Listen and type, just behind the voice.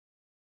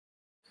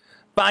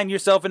Find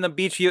yourself in the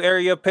Beachview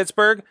area of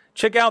Pittsburgh?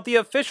 Check out the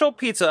official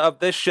pizza of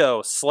this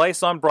show,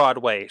 Slice on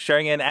Broadway,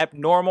 sharing an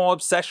abnormal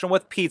obsession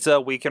with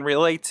pizza we can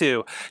relate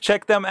to.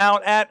 Check them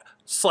out at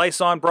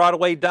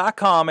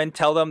sliceonbroadway.com and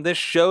tell them this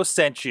show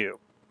sent you.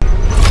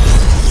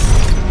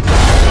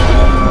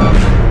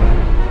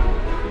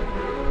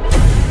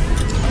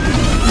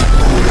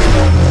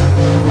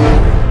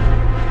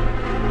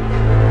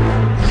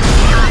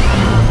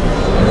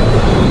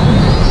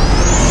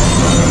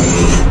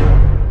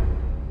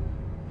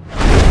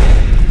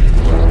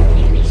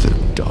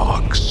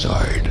 Dark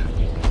side.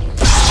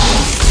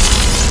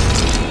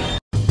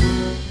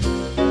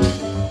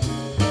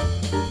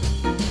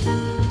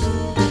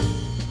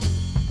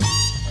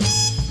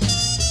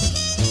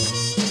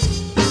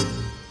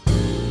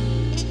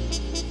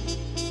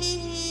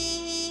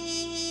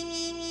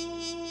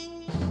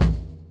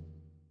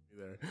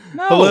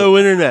 No. Hello,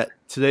 Internet.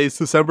 Today's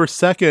December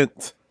 2nd.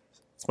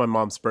 It's my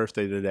mom's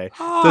birthday today.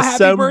 Oh,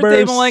 December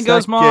happy birthday,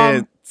 Mulango's 2nd.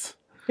 mom.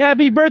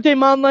 Happy birthday,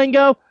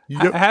 Mulango.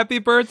 Happy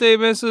birthday,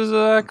 Mrs.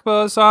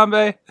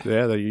 Akpo-Esembe.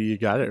 Yeah, you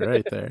got it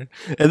right there.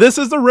 And this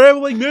is the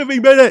Rambling Movie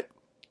Minute,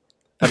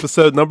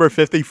 episode number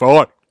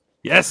 54.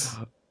 Yes.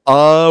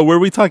 Where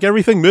we talk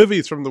everything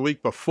movies from the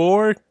week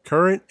before,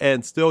 current,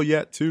 and still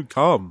yet to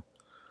come.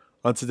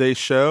 On today's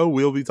show,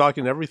 we'll be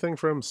talking everything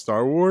from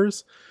Star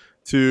Wars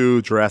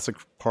to Jurassic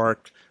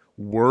Park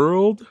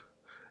World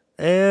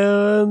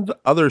and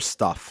other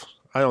stuff.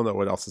 I don't know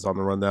what else is on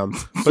the rundown,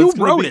 but You it's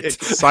going wrote to be it.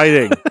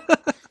 exciting.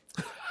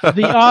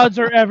 The odds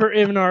are ever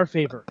in our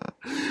favor.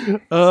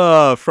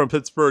 From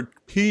Pittsburgh,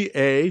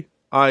 PA,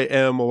 I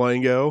am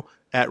Mulango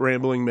at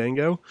Rambling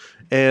Mango,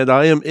 and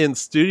I am in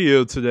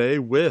studio today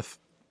with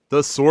the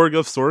Sorg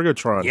of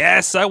Sorgatron.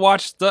 Yes, I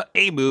watched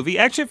a movie,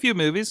 actually a few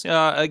movies,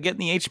 getting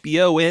the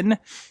HBO in,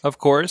 of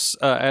course,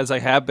 as I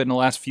have been the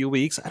last few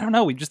weeks. I don't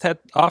know, we just had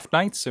off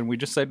nights, and we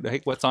just said, hey,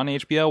 what's on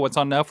HBO, what's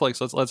on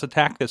Netflix, let's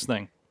attack this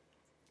thing.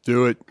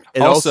 Do it.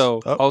 And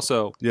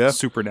Also, yeah?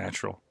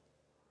 Supernatural.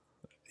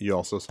 You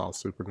also saw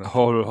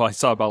Supernatural. Oh, I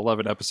saw about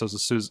 11 episodes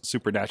of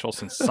Supernatural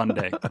since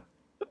Sunday.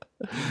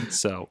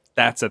 So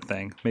that's a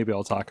thing. Maybe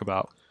I'll talk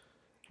about.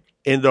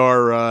 And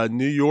our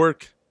New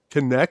York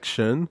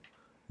connection,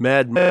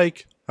 Mad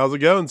Mike. How's it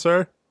going,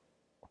 sir?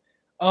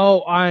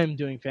 Oh, I'm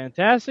doing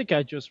fantastic.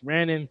 I just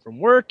ran in from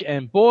work,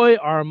 and boy,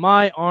 are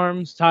my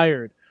arms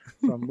tired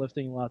from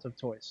lifting lots of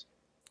toys.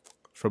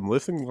 From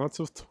lifting lots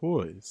of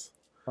toys.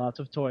 Lots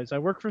of toys. I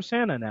work for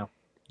Santa now.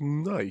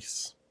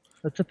 Nice.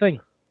 That's a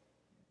thing.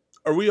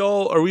 Are we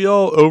all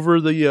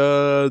over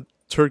the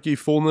turkey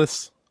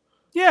fullness?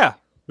 Yeah.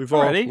 We've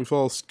Already?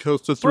 all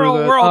coasted through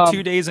that. We're all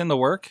 2 days into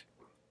work.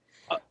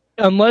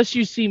 Unless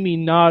you see me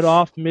nod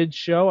off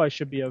mid-show, I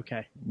should be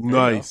okay.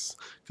 Nice.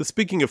 Because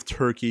speaking of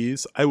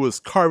turkeys, I was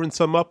carving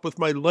some up with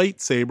my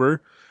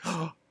lightsaber.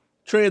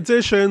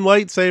 Transition,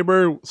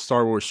 lightsaber,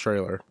 Star Wars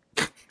trailer.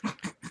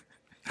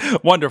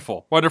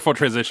 Wonderful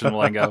transition,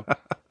 Mulango.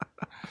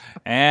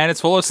 And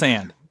it's full of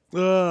sand.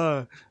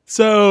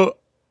 So,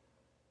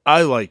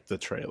 I like the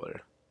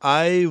trailer.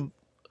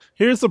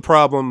 Here's the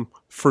problem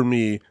for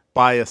me,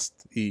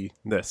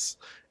 biasedness.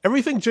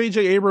 Everything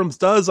J.J. Abrams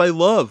does, I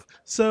love.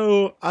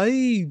 So,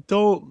 I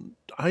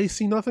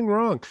see nothing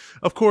wrong.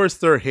 Of course,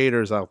 there are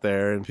haters out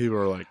there, and people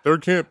are like, there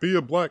can't be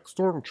a black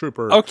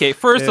stormtrooper. Okay,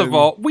 first of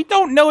all, we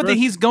don't know that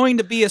he's going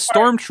to be a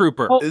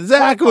stormtrooper.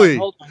 Exactly.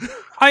 Hold on.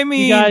 I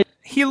mean, guys,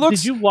 he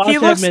looks. Did you watch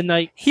at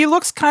midnight? He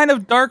looks kind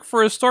of dark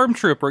for a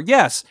stormtrooper.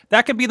 Yes,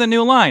 that could be the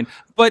new line.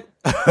 But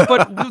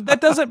that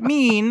doesn't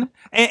mean.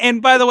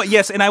 And by the way,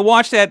 yes, and I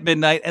watched at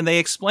midnight, and they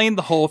explained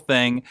the whole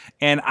thing.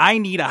 And I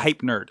need a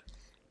hype nerd.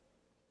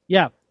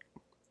 Yeah.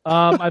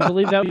 I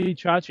believe that would be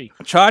Chachi.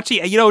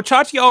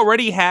 Chachi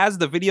already has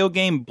the video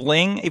game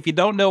Bling. If you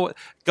don't know,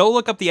 go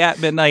look up the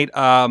At Midnight.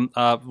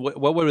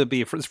 What would it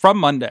be? It's from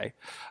Monday,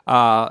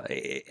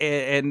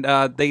 and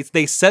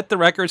they set the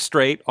record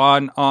straight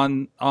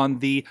on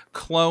the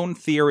clone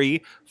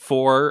theory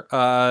for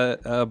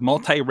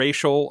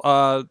multiracial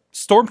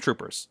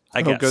stormtroopers.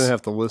 I guess I'm gonna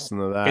have to listen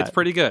to that. It's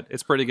pretty good.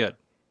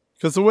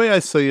 Because the way I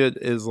see it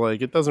is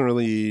like it doesn't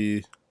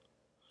really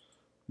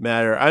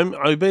matter.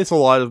 I base a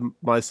lot of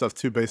my stuff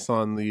too based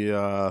on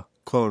the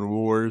Clone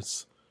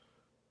Wars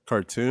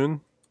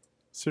cartoon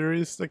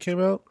series that came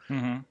out,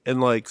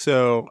 and like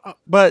so.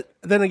 But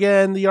then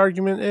again, the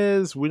argument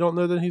is we don't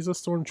know that he's a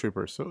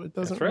stormtrooper, so it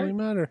doesn't really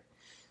matter.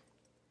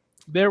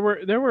 There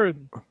were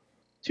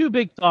two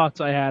big thoughts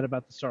I had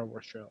about the Star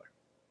Wars trailer.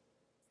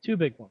 Two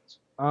big ones.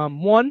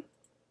 One,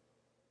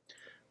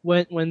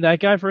 when that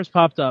guy first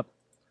popped up,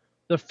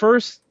 the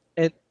first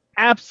and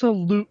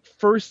absolute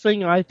first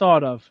thing I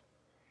thought of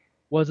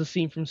was a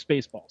scene from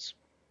Spaceballs.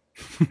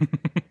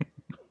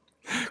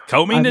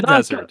 Combing the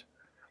desert.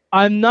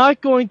 I'm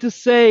not going to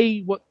say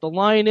what the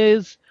line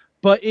is,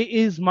 but it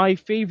is my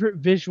favorite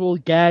visual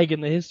gag in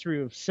the history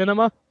of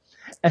cinema.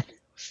 And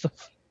it's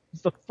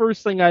the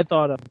first thing I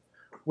thought of,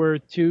 where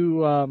two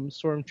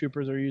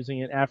stormtroopers are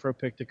using an afro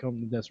pick to comb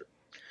the desert.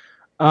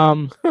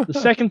 The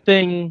second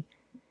thing,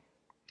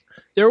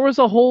 there was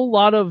a whole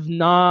lot of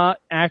not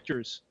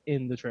actors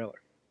in the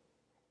trailer.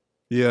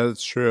 Yeah,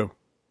 that's true.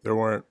 There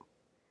weren't.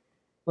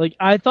 Like,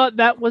 I thought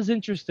that was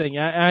interesting.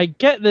 I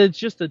get that it's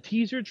just a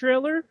teaser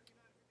trailer,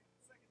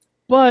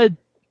 but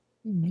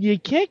you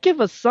can't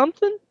give us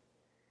something?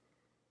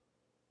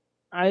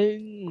 I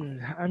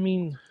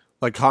mean...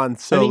 Like Han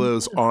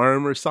Solo's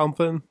arm or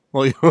something?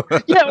 Like,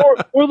 yeah,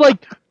 or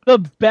like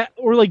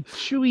or like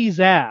Chewie's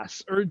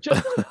ass, or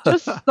just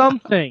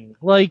something.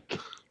 Like,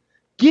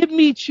 give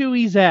me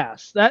Chewie's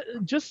ass. That,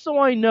 just so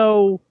I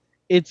know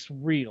it's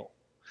real.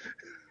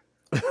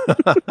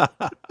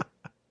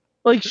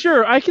 Like,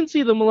 sure, I can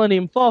see the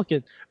Millennium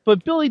Falcon,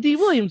 but Billy D.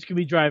 Williams could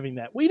be driving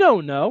that. We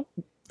don't know.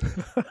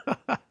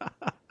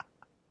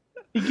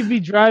 He could be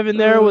driving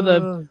there with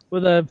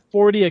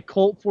a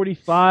Colt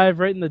 45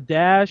 right in the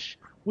dash.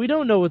 We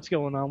don't know what's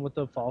going on with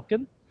the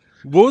Falcon.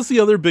 what was the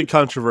other big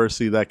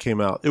controversy that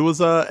came out? It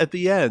was at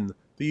the end,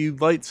 the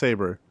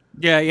lightsaber.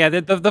 Yeah.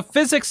 The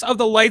physics of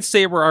the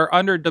lightsaber are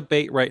under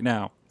debate right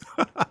now.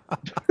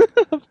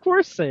 Of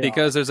course they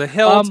because there's a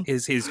hilt.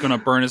 He's going to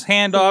burn his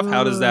hand off?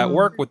 How does that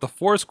work with the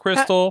Force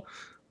crystal?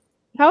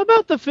 How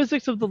about the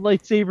physics of the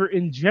lightsaber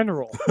in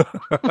general?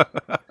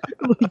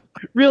 Like,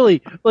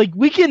 really, like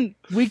we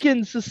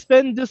can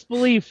suspend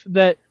disbelief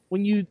that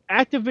when you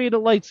activate a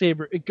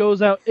lightsaber, it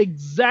goes out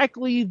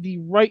exactly the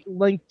right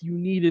length you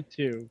need it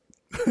to.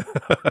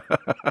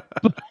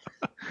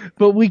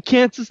 But we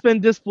can't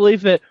suspend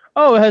disbelief that,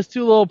 oh, it has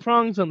two little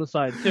prongs on the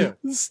side too.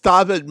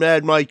 Stop it,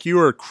 Mad Mike. You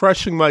are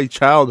crushing my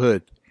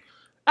childhood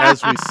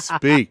as we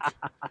speak.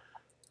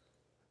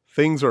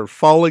 Things are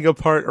falling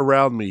apart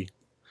around me.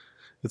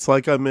 It's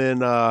like I'm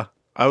in, I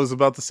was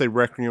about to say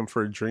Requiem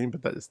for a Dream,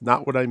 but that is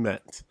not what I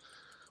meant.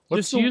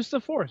 Just use the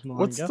Force,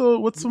 Mulango.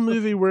 What's the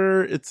movie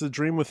where it's a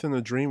dream within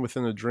a dream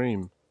within a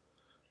dream?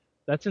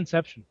 That's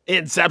Inception.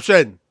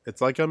 Inception!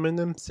 It's like I'm in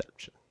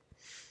Inception.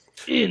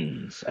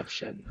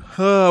 Inception.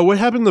 What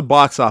happened to the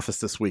box office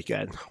this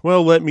weekend?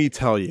 Well, let me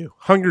tell you.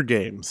 Hunger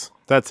Games.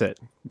 That's it.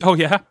 Oh,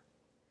 yeah?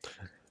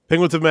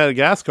 Penguins of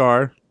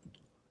Madagascar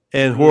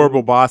and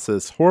Horrible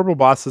Bosses. Horrible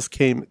Bosses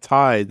came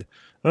tied.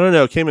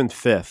 Came in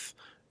 5th.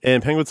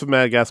 And Penguins of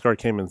Madagascar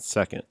came in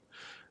 2nd.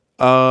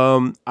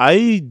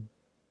 I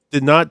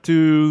did not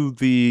do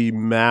the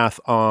math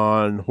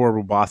on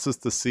Horrible Bosses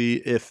to see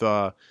if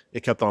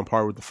it kept on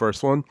par with the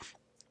first one.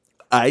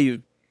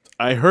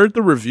 I heard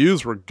the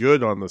reviews were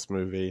good on this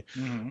movie,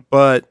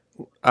 but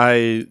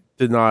I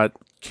did not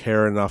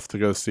care enough to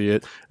go see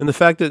it. And the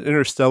fact that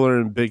Interstellar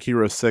and Big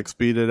Hero 6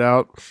 beat it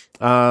out,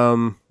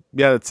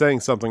 it's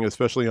saying something,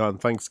 especially on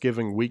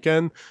Thanksgiving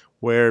weekend,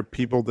 where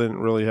people didn't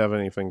really have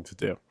anything to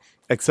do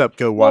except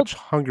go watch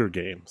Hunger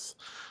Games.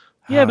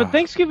 Yeah, but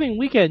Thanksgiving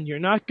weekend, you're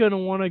not going to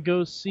want to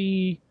go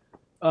see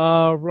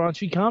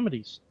raunchy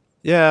comedies.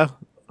 Yeah,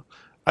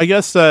 I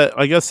guess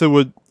it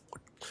would,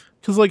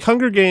 because like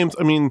Hunger Games,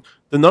 I mean,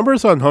 the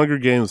numbers on Hunger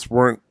Games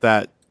weren't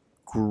that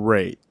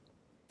great.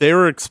 They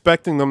were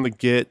expecting them to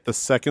get the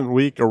second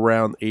week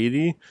around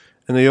 80,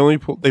 and they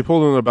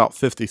pulled in about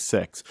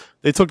 56.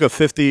 They took a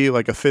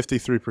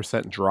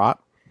 53%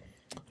 drop.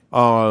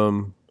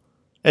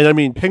 And I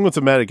mean, Penguins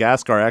of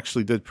Madagascar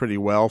actually did pretty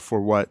well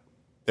for what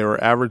they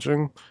were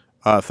averaging.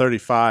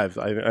 35.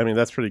 I mean,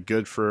 that's pretty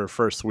good for a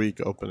first week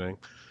opening.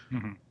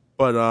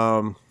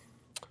 But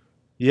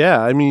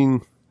yeah, I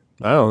mean,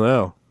 I don't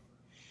know.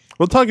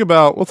 We'll talk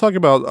about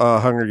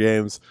Hunger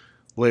Games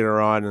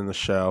later on in the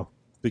show,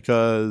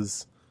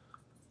 because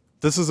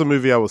this is a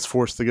movie I was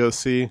forced to go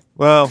see.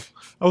 Well,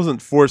 I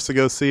wasn't forced to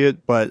go see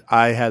it, but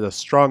I had a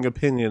strong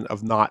opinion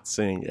of not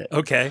seeing it.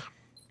 Okay.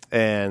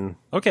 And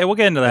okay, we'll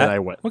get into that. And I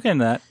went. We'll get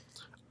into that.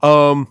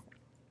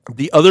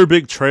 The other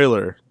big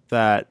trailer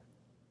that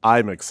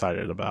I'm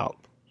excited about,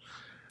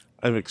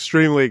 I'm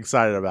extremely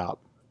excited about,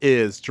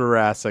 is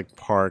Jurassic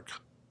Park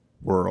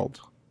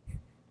World.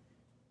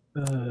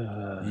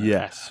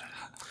 Yes.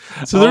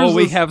 So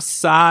we have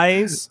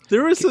size.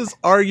 There was this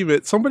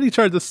argument. Somebody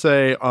tried to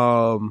say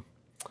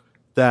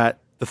that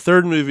the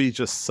third movie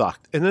just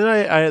sucked. And then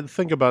I had to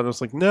think about it. And I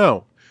was like,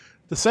 no.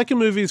 The second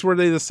movie is where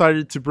they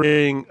decided to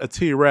bring a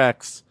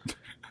T-Rex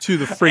to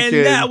the freaking...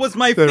 And that was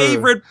my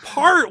favorite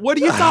part. What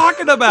are you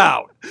talking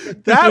about?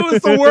 That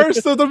was the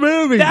worst of the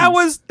movie. That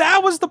was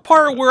the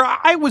part where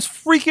I was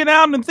freaking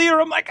out in the theater.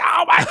 I'm like,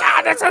 oh my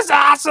God, this is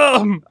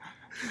awesome.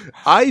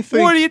 I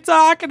think... What are you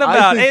talking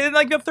about? And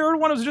like the third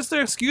one was just an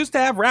excuse to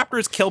have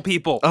raptors kill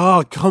people.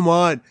 Oh, come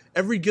on.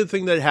 Every good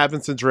thing that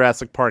happens in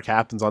Jurassic Park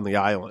happens on the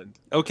island.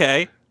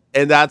 Okay.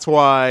 And that's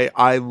why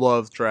I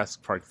love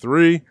Jurassic Park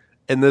 3.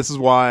 And this is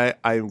why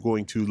I'm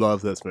going to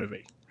love this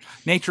movie.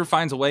 Nature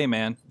finds a way,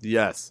 man.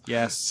 Yes.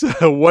 Yes.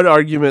 So one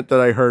argument that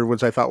I heard,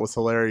 which I thought was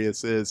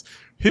hilarious, is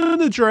who in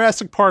the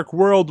Jurassic Park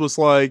world was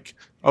like,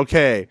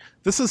 okay,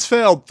 this has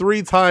failed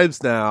 3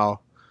 times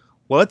now.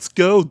 Let's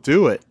go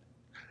do it.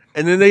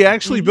 And then they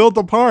actually built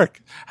the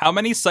park. How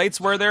many sites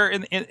were there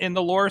in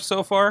the lore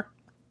so far?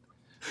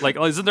 Like,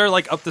 isn't there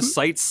like up to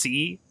site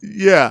C?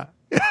 Yeah.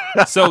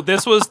 So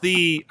this was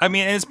I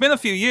mean, it's been a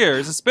few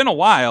years. It's been a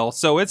while.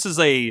 So it's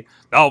we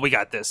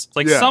got this. It's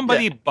like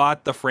somebody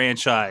bought the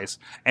franchise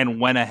and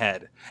went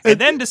ahead and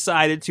then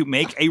decided to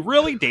make a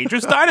really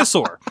dangerous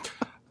dinosaur.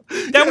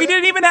 that we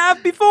didn't even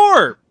have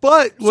before.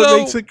 But what So-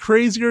 makes it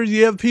crazier is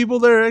you have people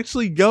that are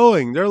actually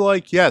going. They're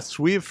like, yes,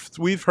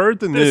 we've heard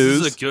the news.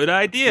 This is a good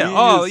idea. Yes.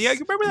 Oh, yeah.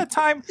 You remember that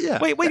time? Yeah.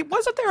 Wait.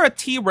 Wasn't there a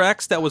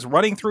T-Rex that was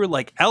running through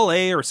like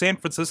L.A. or San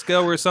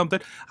Francisco or something?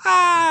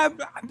 I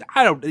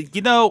don't.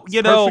 You know.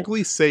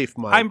 Perfectly safe,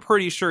 Mike. I'm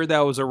pretty sure that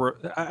was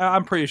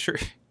I'm pretty sure.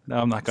 No,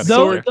 I'm not going to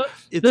So go there.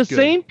 It's the good.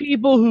 same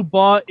people who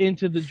bought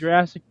into the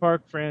Jurassic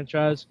Park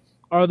franchise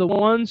are the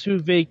ones who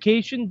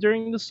vacation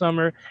during the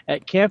summer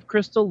at Camp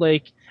Crystal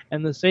Lake,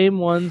 and the same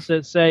ones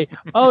that say,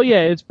 "Oh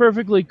yeah, it's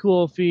perfectly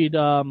cool. Feed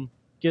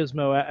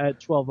Gizmo at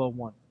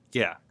 12:01."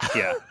 Yeah.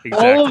 Exactly.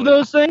 All of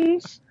those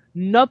things,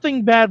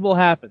 nothing bad will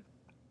happen.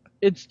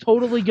 It's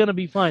totally gonna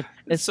be fine,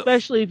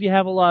 especially if you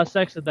have a lot of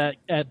sex at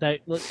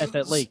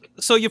that lake.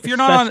 So if you're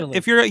not on,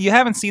 Especially. you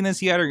haven't seen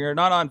this yet, or you're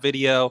not on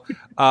video,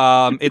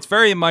 it's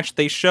very much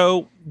they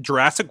show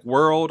Jurassic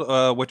World,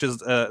 which is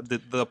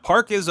the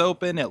park is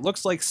open. It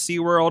looks like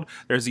SeaWorld.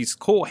 There's these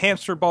cool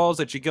hamster balls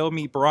that you go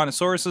meet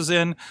Brontosauruses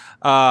in.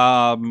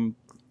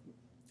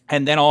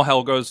 And then all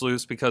hell goes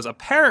loose because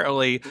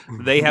apparently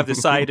they have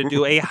decided to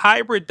do a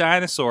hybrid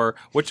dinosaur,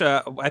 which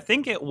I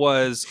think it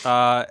was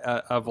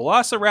a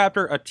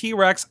velociraptor, a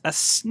T-Rex, a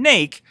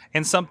snake,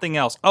 and something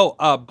else. Oh,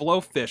 a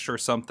blowfish or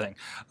something.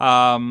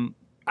 I'll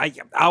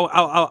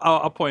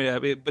point it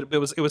out, but it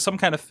was some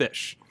kind of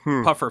fish,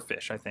 puffer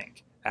fish, I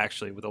think.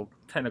 Actually, with the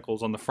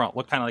tentacles on the front,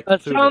 look kind of like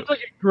That Cthulhu. sounds like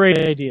a great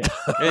idea.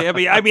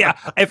 I mean,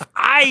 if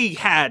I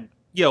had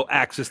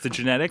access to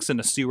genetics in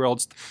a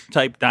SeaWorld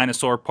type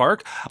dinosaur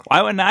park,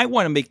 why wouldn't I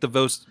want to make the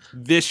most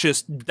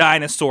vicious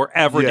dinosaur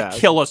ever to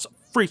kill us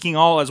freaking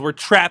all as we're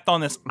trapped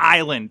on this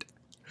island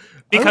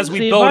because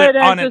we built it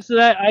on it? To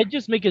that, I'd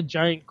just make a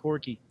giant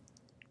corgi.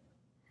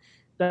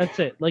 That's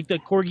it, like the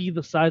corgi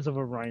the size of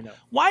a rhino.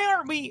 Why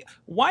aren't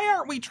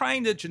we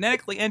trying to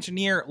genetically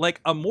engineer like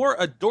a more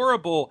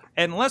adorable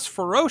and less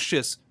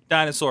ferocious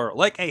dinosaur,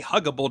 like a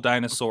huggable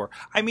dinosaur?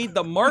 I mean,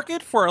 the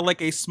market for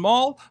like a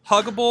small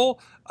huggable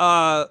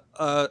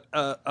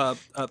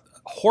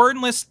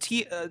hornless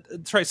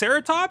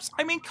triceratops,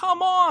 I mean,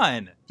 come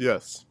on.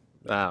 Yes.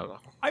 I don't know.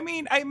 I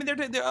mean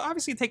they're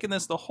obviously taking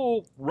this the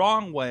whole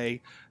wrong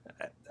way.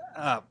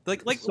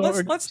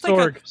 Sorg, Let's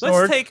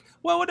take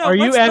well no, Are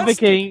you let's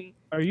take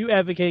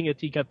advocating a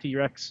teacup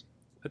T-Rex?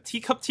 a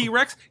teacup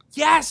T-Rex?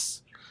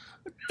 Yes.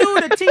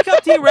 Dude, a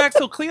teacup T-Rex.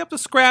 He'll clean up the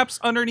scraps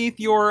underneath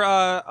your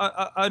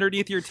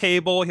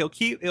table. He'll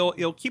keep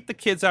the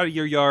kids out of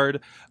your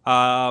yard.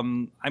 I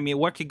mean,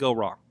 what could go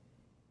wrong?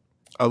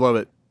 I love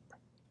it.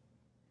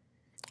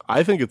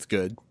 I think it's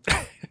good.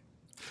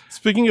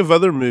 Speaking of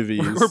other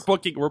movies,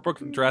 We're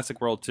booking Jurassic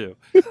World too.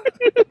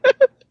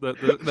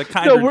 the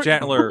kinder, we're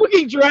gentler.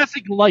 booking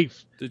Jurassic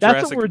Life. That's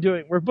Jurassic- what we're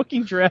doing. We're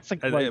booking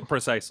Jurassic Life.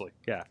 Precisely.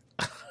 Yeah.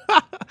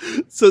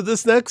 so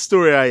this next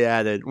story I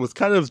added was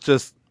kind of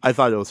just, I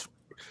thought it was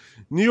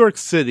New York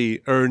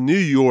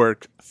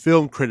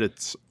Film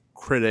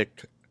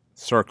Critic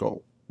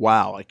Circle.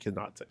 Wow, I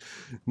cannot say.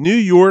 New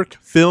York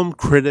Film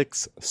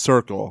Critics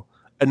Circle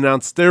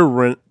announced their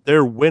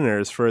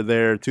winners for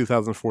their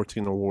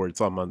 2014 awards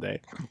on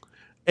Monday.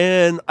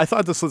 And I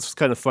thought this was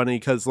kind of funny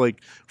because,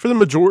 like, for the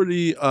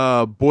majority,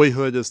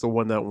 Boyhood is the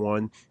one that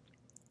won.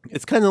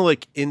 It's kind of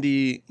like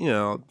indie,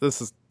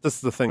 this is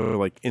the thing with,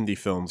 like, indie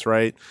films,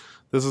 right?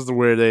 This is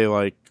where they,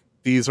 like,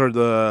 these are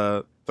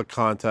the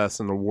contests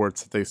and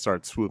awards that they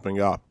start swooping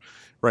up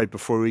right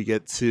before we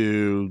get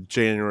to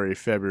January,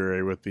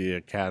 February with the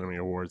Academy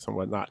Awards and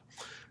whatnot.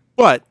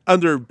 But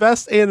under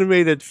Best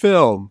Animated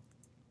Film,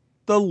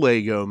 the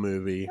Lego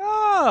Movie.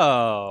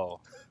 Oh.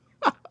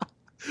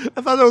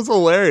 I thought that was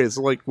hilarious.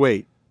 Like,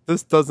 wait,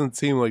 this doesn't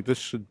seem like this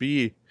should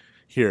be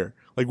here.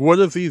 Like, what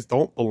if these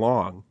don't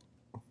belong?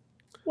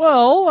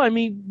 Well, I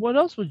mean, what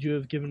else would you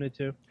have given it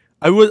to?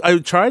 I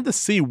tried to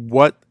see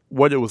what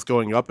it was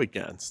going up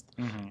against.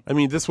 Mm-hmm. I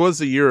mean, this was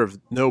the year of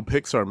no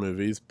Pixar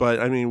movies, but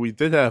I mean, we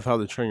did have How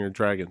to Train Your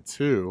Dragon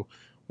 2,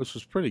 which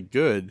was pretty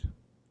good.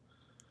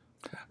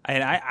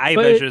 And I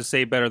venture to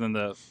say better than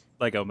the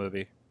Lego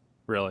Movie.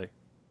 Really?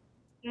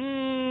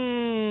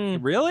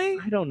 Really?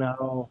 I don't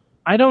know.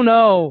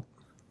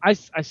 I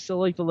still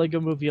like the Lego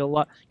Movie a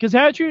lot because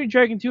How to Train Your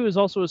Dragon 2 is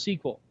also a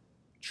sequel.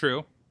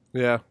 True.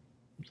 Yeah.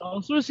 It's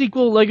also a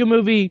sequel. Lego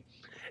Movie,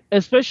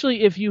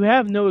 especially if you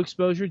have no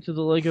exposure to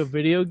the Lego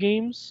video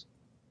games,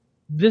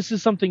 this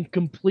is something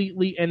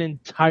completely and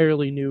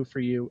entirely new for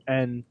you.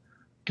 And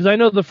because I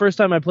know the first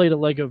time I played a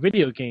Lego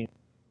video game,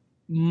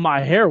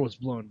 my hair was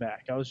blown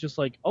back. I was just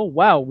like, oh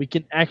wow, we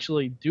can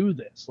actually do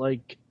this.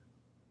 Like,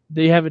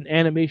 they have an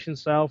animation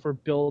style for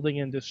building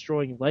and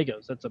destroying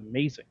Legos. That's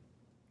amazing.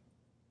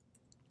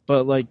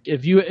 But like,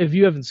 if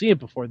you haven't seen it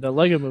before, the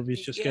Lego Movie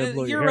is just gonna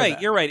blow your hair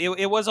back. You're right.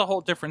 It was a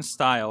whole different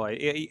style.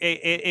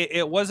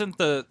 It wasn't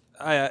the.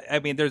 I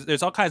mean,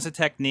 there's all kinds of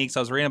techniques. I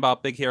was reading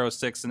about Big Hero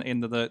 6 and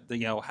into the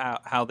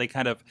how they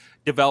kind of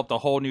developed a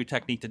whole new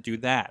technique to do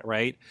that,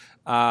 right?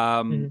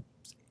 And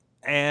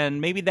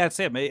maybe that's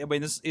it. I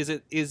mean,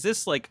 is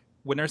this like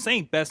when they're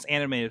saying best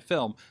animated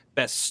film,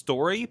 best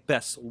story,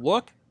 best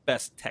look,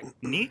 best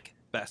technique,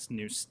 best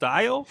new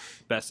style,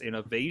 best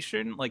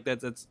innovation. Like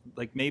that's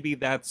like maybe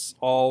that's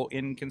all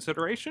in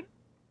consideration.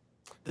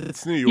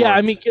 It's New York. Yeah,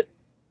 I mean,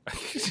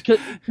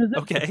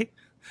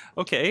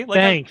 Okay.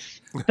 Like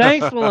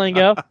thanks,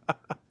 Mulango.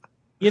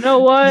 You know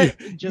what?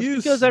 Just you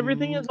because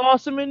everything is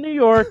awesome in New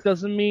York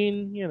doesn't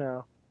mean, you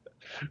know.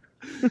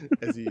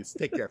 As you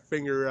stick your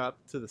finger up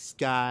to the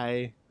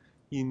sky,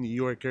 you New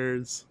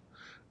Yorkers.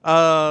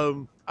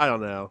 I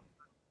don't know.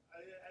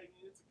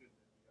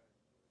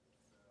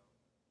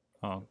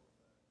 Oh,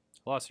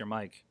 lost your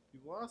mic. You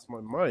lost my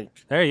mic.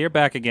 There, you're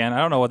back again. I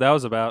don't know what that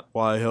was about.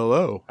 Why,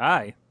 hello.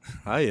 Hi,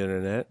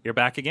 Internet. you're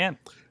back again.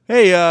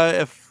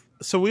 Hey,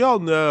 so we all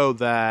know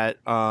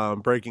that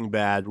Breaking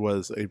Bad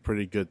was a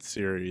pretty good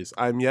series.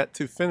 I'm yet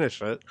to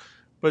finish it,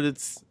 but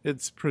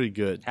it's pretty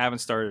good. Haven't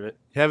started it.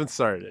 Haven't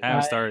started it.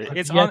 Haven't started it. I've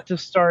It's yet on. to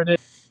start it.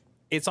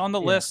 It's on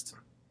the Yeah. list.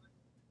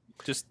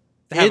 Just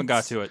haven't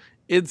got to it.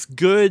 It's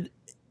good.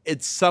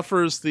 It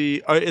suffers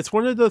the. It's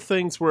one of the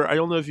things where I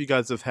don't know if you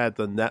guys have had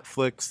the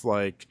Netflix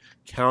like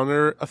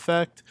counter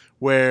effect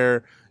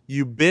where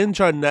you binge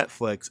on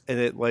Netflix and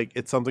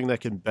it's something that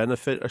can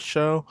benefit a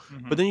show,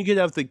 but then you get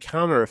have the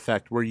counter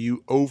effect where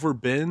you over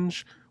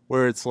binge,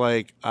 where it's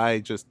like I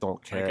just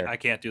don't care. I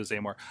can't do this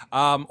anymore.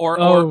 Or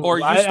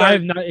you I start.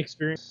 have not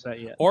experienced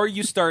that yet. Or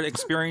you start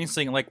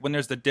experiencing like when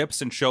there's the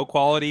dips in show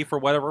quality for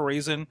whatever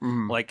reason,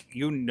 like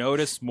you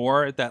notice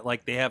more that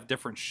like they have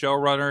different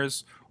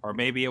showrunners, or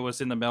maybe it was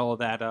in the middle of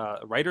that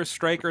writer's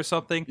strike or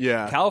something.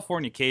 Yeah.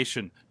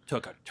 Californication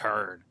took a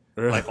turn.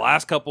 Like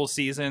last couple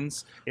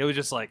seasons, it was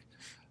just like,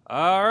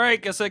 all right,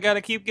 guess I got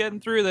to keep getting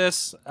through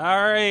this. All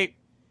right,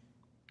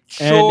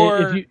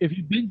 sure. And if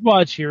you binge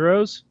watch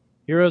Heroes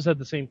had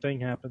the same thing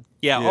happen.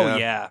 Yeah. Yeah. Oh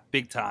yeah,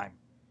 big time.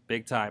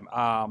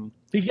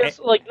 Because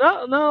like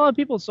not a lot of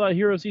people saw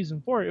Hero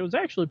season 4. It was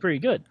actually pretty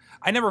good.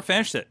 I never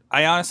finished it.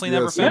 I honestly Yeah,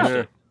 never same finished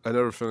here. it. I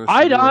never finished.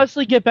 I'd it either.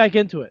 honestly get back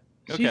into it.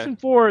 Okay. Season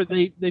 4,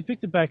 they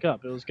picked it back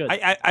up. It was good.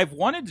 I've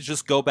wanted to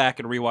just go back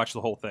and rewatch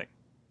the whole thing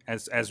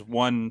as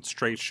one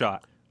straight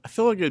shot. I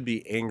feel like I'd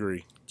be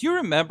angry. Do you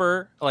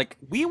remember, like,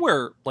 we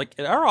were, like,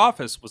 our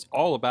office was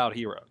all about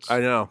Heroes. I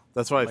know.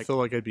 That's why I Like- feel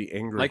like I'd be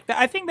angry. Like,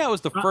 I think that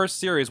was the first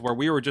series where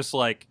we were just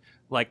like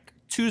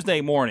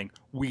Tuesday morning,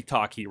 we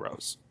talk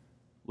Heroes.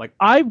 Like,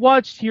 I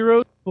watched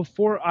Heroes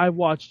before I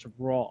watched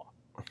Raw.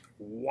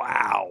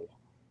 wow.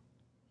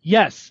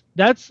 Yes,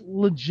 that's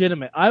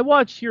legitimate. I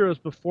watched Heroes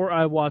before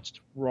I watched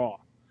Raw.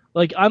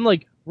 Like, I'm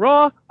like,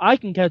 Raw, I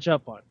can catch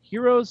up on.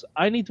 Heroes,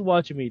 I need to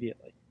watch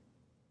immediately.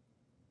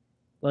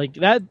 Like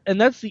that,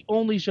 and that's the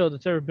only show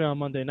that's ever been on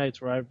Monday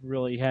nights where I've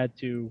really had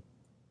to,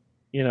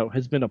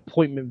 has been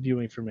appointment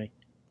viewing for me.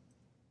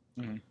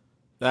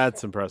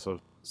 That's impressive.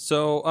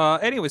 So,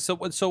 anyway,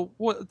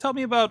 tell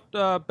me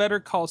about Better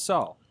Call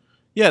Saul.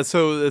 Yeah,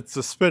 so it's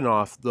a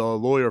spin-off. The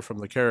lawyer from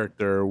the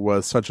character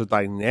was such a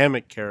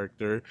dynamic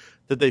character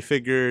that they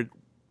figured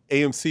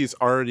AMC's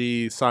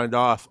already signed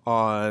off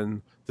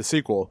on the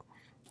sequel,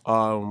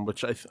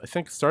 which I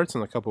think starts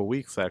in a couple of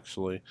weeks,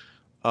 actually.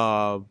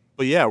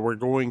 But yeah, we're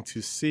going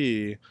to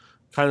see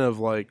kind of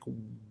like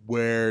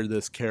where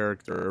this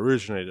character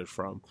originated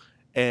from.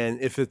 And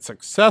if it's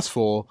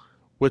successful,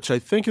 which I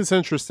think is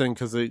interesting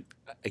because I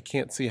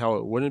can't see how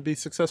it wouldn't be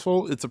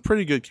successful. It's a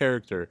pretty good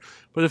character.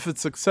 But if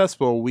it's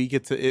successful,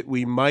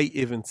 we might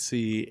even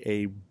see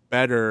a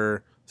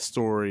better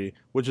story,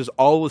 which is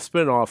all a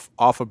spinoff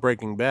off of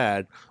Breaking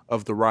Bad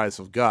of The Rise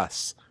of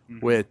Gus,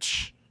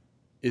 which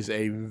is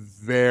I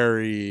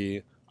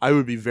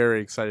would be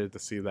very excited to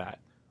see that.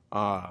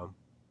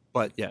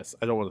 But yes,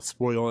 I don't want to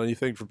spoil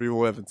anything for people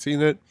who haven't seen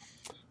it.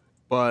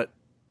 But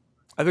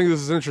I think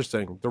this is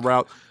interesting. The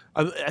route.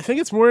 I think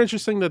it's more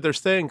interesting that they're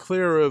staying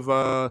clear of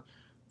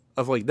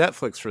like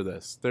Netflix for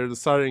this. They're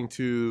deciding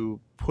to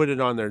put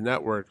it on their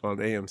network on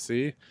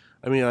AMC.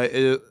 I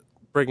mean,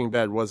 Breaking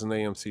Bad was an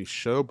AMC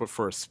show, but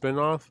for a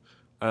spinoff,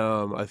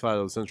 I thought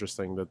it was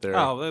interesting that they're.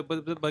 Oh,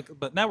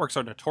 but networks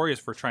are notorious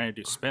for trying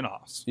to do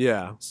spinoffs.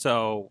 Yeah.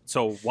 So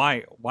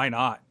why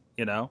not?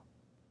 I don't know.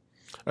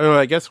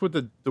 I guess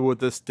with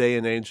this day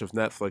and age of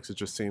Netflix, it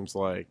just seems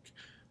like,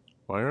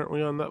 why aren't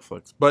we on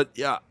Netflix? But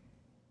yeah,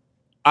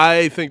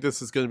 I think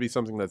this is going to be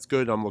something that's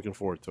good. I'm looking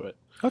forward to it.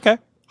 Okay.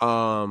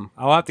 I'll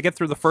have to get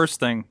through the first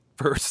thing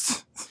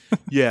first.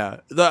 Yeah.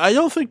 I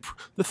don't think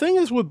the thing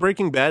is with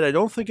Breaking Bad, I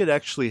don't think it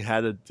actually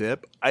had a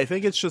dip. I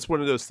think it's just one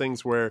of those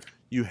things where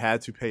you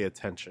had to pay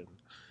attention,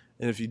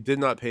 and if you did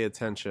not pay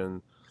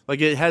attention,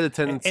 like it had a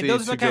tendency. And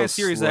those are the kind of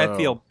series that I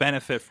feel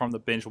benefit from the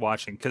binge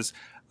watching because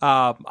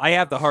I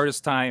have the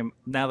hardest time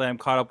now that I'm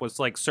caught up with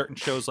like certain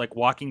shows like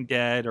Walking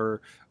Dead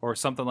or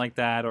something like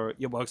that, or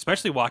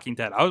especially Walking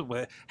Dead.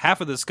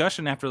 Half of the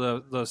discussion after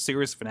the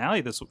series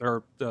finale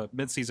or the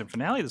mid-season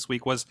finale this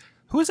week was,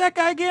 who's that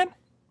guy again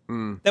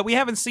that we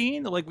haven't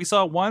seen? Like we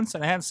saw once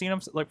and I hadn't seen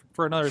him like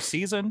for another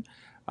season.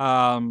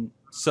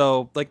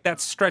 So like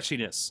that's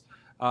stretchiness.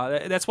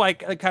 That's why I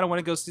kind of want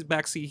to go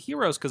see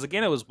Heroes, because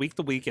again, it was week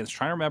to week and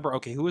trying to remember,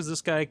 okay, who is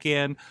this guy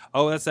again?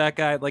 Oh, that's that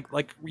guy.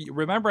 Like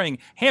remembering,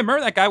 hey,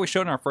 remember that guy we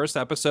showed in our first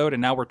episode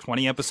and now we're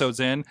 20 episodes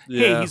in?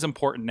 Yeah. Hey, he's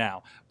important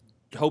now.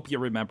 hope you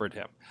remembered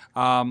him.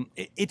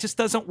 It just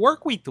doesn't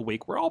work week to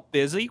week. We're all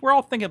busy. We're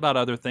all thinking about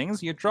other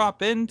things. You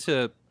drop in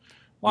to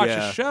watch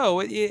a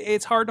show.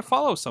 It's hard to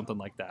follow something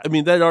like that. I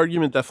mean, that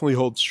argument definitely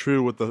holds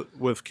true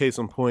with case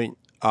in point.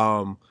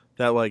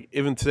 That like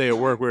even today at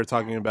work we were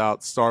talking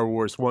about Star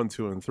Wars 1,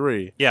 2, and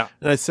 3. Yeah,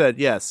 and I said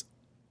yes.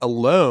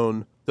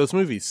 Alone, those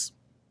movies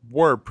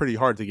were pretty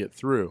hard to get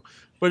through.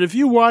 But if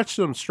you watch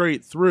them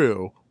straight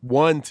through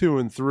 1, 2,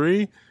 and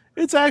 3.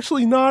 It's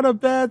actually not a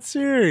bad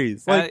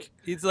series. Like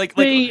it's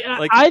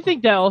I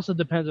think that also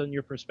depends on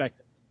your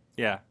perspective.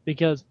 Yeah,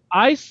 because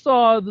I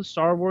saw the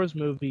Star Wars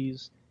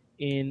movies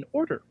in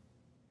order,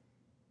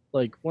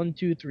 like 1,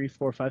 2, 3,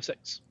 4, 5,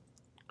 6.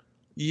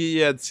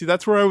 Yeah, see,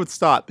 that's where I would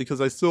stop because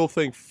I still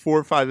think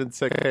 4, 5, and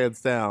 6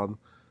 hands down.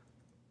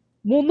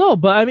 Well, no,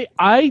 but I mean,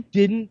 I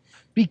didn't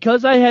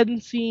because I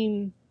hadn't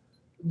seen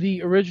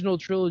the original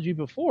trilogy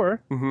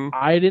before. Mm-hmm.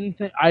 I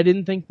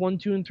didn't think 1,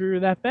 2, and 3 were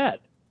that bad.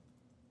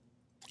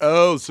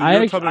 Oh, so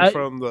you're coming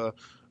from the...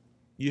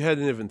 You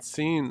hadn't even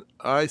seen...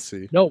 I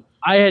see. No,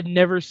 I had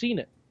never seen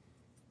it.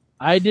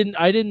 I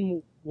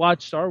didn't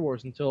watch Star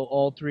Wars until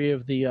all 3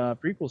 of the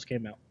prequels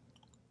came out.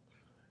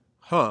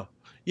 Huh.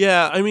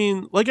 Yeah, I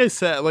mean, like I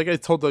said, like I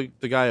told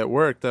the guy at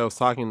work that I was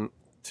talking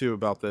to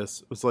about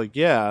this, it was like,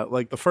 yeah,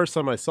 like the first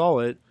time I saw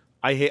it,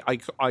 I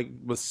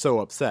was so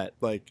upset.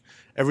 Like,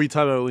 every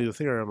time I would leave the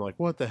theater, I'm like,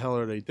 what the hell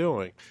are they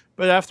doing?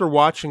 But after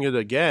watching it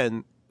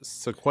again...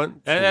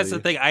 sequentially. That's the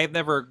thing. I have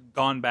never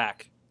gone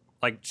back.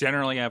 Like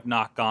generally, I've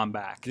not gone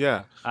back.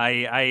 Yeah,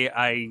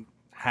 I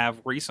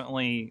have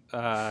recently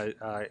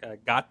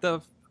got the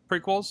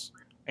prequels,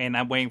 and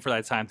I'm waiting for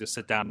that time to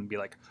sit down and be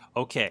like,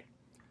 okay,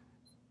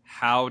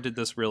 how did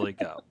this really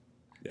go?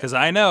 Because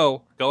I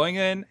know going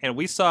in, and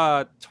we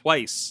saw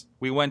twice.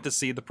 We went to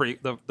see the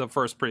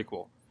first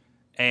prequel,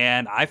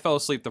 and I fell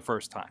asleep the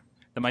first time.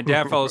 Then my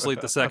dad fell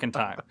asleep the second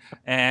time,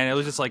 and it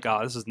was just like, oh,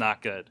 this is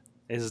not good.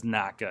 This is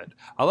not good.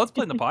 I love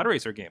playing the pod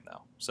racer game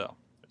though, so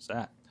there's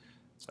that.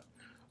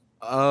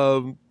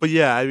 But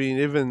yeah, I mean,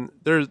 even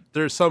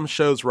there's some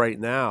shows right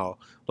now.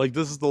 Like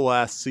this is the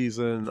last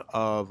season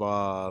of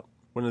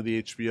one of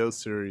the HBO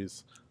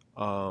series,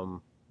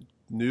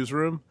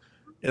 Newsroom,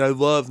 and I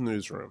love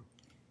Newsroom.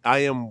 I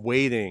am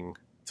waiting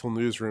till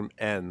Newsroom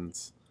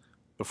ends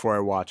before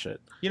I watch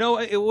it. You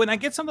know, when I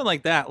get something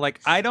like that,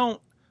 like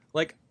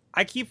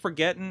I keep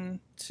forgetting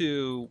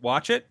to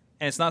watch it.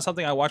 And it's not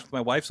something I watch with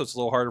my wife, so it's a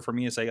little harder for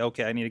me to say,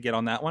 okay, I need to get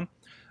on that one.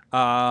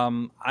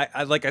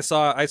 I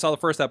saw the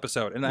first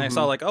episode, and then I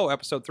saw like, oh,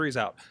 episode 3's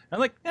out. And I'm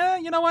like,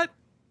 you know what?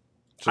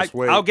 Just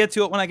wait. I'll get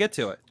to it when I get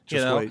to it.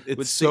 Just wait.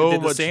 It's so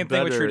much the same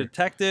better. thing with True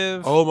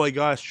Detective. Oh my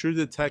gosh, True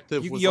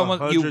Detective was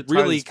 100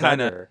 times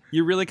better.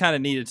 You really kind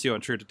of needed to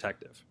on True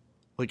Detective.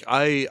 Like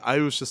I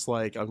was just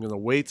like, I'm gonna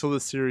wait till the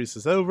series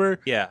is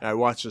over. Yeah. And I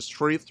watched it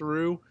straight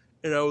through.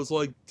 And I was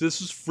like, this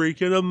is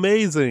freaking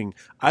amazing.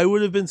 I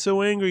would have been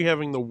so angry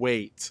having to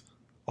wait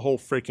a whole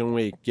freaking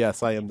week.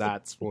 Yes, I am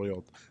that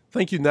spoiled.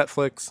 Thank you,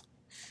 Netflix.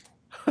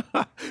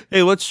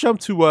 Hey, let's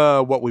jump to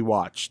what we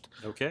watched.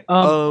 Okay.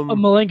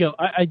 Mulango,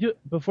 I do.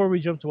 Before we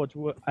jump to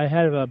what I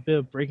had a bit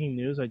of breaking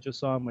news I just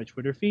saw on my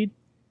Twitter feed.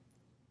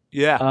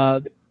 Yeah.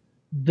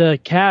 The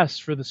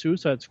cast for the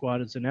Suicide Squad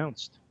is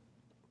announced.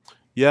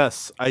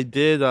 Yes, I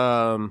did.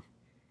 I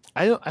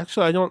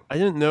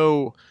didn't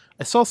know.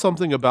 I saw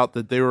something about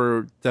that they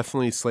were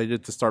definitely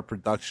slated to start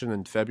production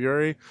in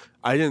February.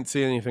 I didn't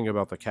see anything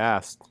about the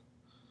cast.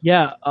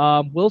 Yeah,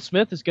 Will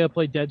Smith is going to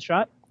play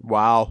Deadshot.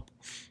 Wow.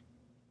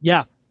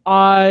 Yeah.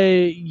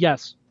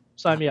 Yes.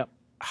 Sign me up.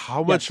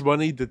 How much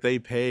money did they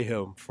pay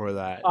him for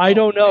that? I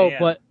don't know,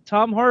 but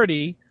Tom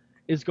Hardy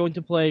is going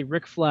to play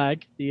Rick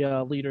Flag,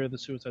 the leader of the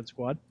Suicide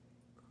Squad.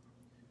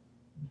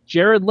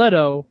 Jared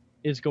Leto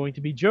is going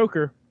to be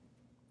Joker.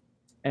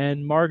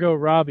 And Margot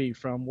Robbie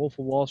from Wolf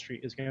of Wall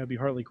Street is going to be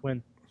Harley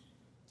Quinn.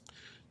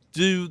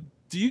 Do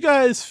you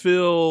guys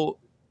feel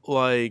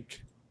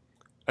like,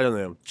 I don't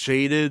know,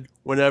 jaded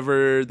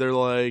whenever they're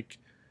like,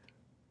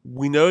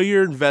 we know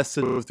you're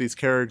invested with these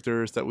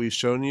characters that we've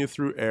shown you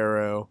through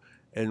Arrow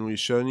and we've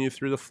shown you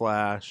through The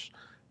Flash,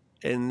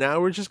 and now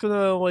we're just going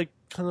to like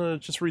kind of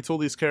just retool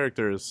these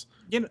characters?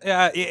 You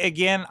know,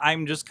 again,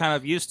 I'm just kind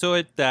of used to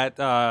it that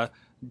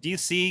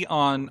DC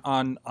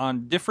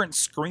on different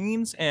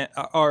screens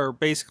are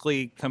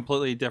basically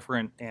completely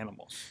different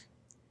animals.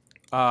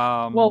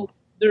 Well,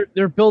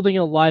 they're building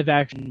a live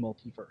action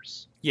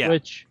multiverse. Yeah.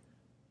 Which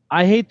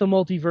I hate the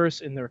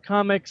multiverse in their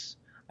comics.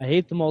 I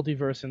hate the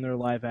multiverse in their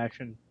live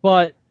action.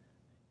 But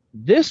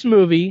this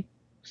movie,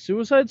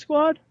 Suicide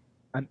Squad,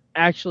 I'm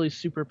actually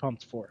super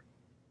pumped for.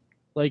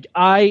 Like,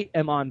 I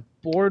am on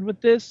board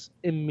with this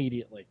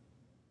immediately.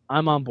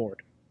 I'm on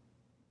board.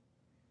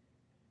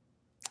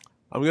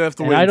 I'm gonna have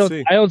to wait and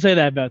see. I don't say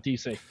that about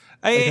DC.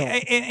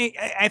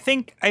 I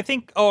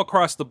think all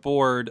across the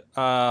board,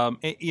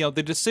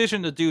 the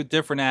decision to do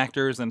different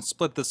actors and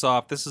split this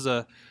off. This is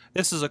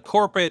a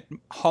corporate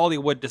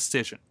Hollywood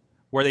decision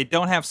where they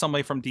don't have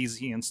somebody from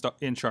DC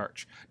in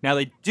charge. Now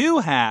they do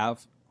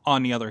have,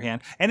 on the other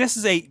hand, and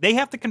they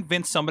have to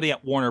convince somebody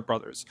at Warner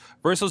Brothers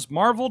versus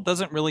Marvel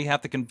doesn't really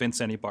have to convince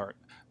anybody.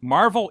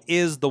 Marvel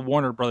is the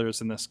Warner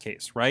Brothers in this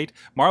case, right?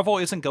 Marvel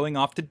isn't going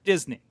off to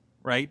Disney,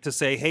 right, to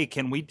say, hey,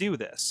 can we do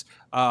this?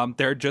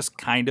 They're just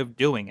kind of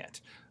doing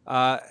it.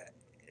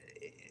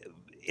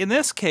 In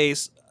this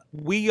case,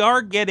 we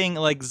are getting,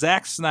 like,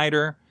 Zack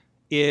Snyder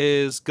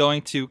is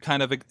going to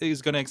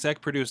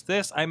exec produce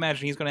this. I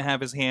imagine he's going to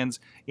have his hands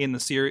in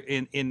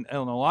the in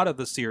a lot of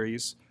the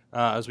series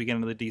as we get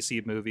into the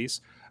DC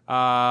movies.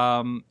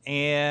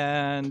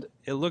 And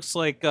it looks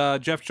like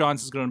Jeff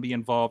Johns is going to be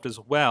involved as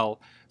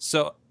well.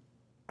 So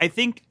I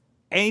think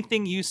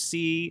anything you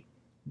see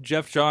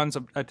Jeff Johns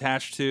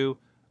attached to,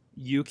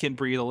 you can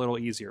breathe a little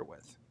easier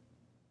with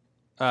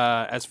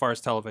as far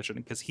as television,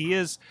 because he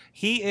is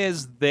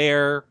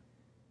there.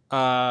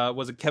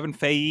 Was it Kevin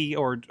Feige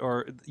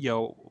or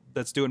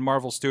that's doing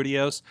Marvel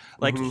Studios?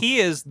 Like, he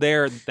is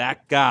there,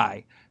 that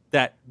guy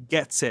that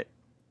gets it.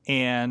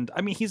 And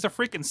I mean, he's a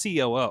freaking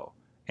COO,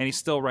 and he's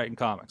still writing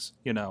comics.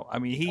 I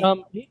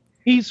mean,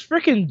 he's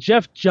freaking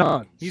Jeff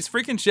Johns. He's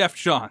freaking Jeff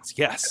Johns.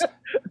 Yes,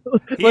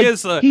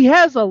 he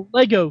has a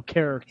Lego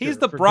character. He's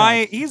the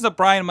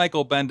Brian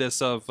Michael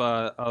Bendis of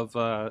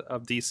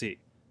DC.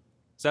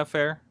 Is that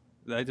fair?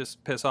 Did I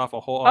just piss off a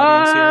whole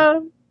audience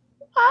here?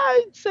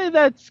 I'd say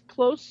that's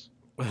close.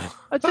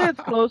 I'd say it's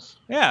close.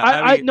 Yeah.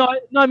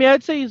 I mean,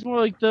 I'd say he's more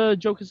like the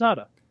Joe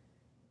Quesada.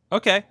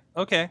 Okay.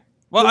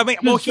 Well, I mean,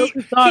 he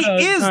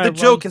is the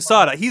Joe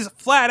Quesada. He's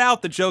flat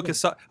out the Joe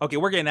Quesada. Okay,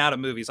 we're getting out of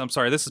movies. I'm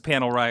sorry. This is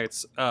panel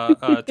riots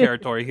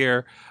territory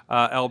here.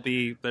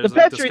 LB, there's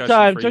a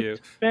discussion for you.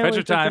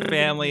 Adventure Time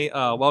family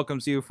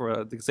welcomes you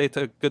they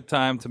took a good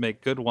time to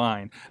make good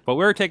wine. But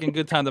we're taking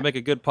good time to make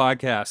a good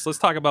podcast. Let's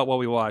talk about what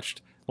we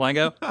watched.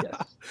 Lango?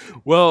 Yes.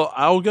 Well,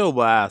 I'll go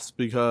last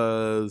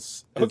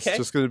because it's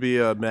just going to be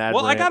a mad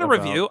Well, I got a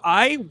review.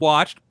 I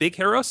watched Big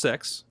Hero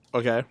 6.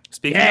 Okay.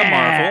 Speaking of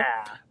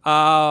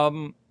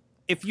Marvel,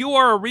 if you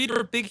are a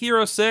reader of Big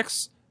Hero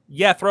 6,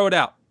 throw it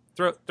out.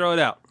 Throw it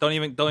out. Don't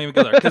even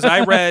go there, because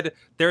I read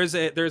there's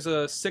a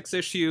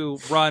 6-issue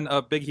run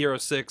of Big Hero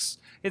 6.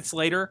 It's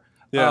later.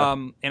 Yeah.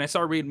 And I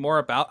started reading more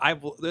about.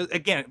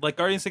 Again, like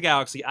Guardians of the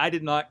Galaxy, I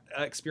did not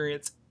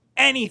experience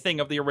anything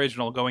of the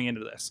original going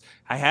into this.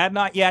 I had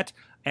not yet,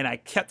 and I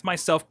kept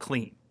myself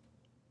clean.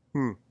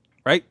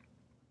 Right?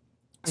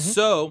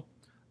 So,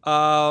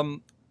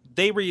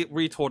 they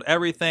retold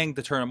everything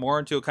to turn it more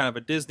into a kind of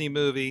a Disney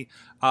movie.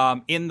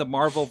 In the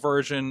Marvel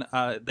version,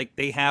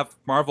 they have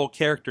Marvel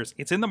characters.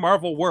 It's in the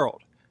Marvel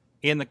world.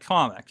 In the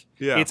comic,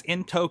 it's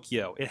in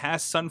Tokyo. It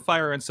has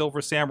Sunfire and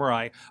Silver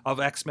Samurai of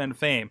X-Men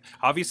fame.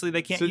 Obviously,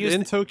 they can't use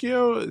in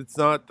Tokyo. It's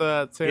not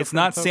that. It's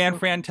not San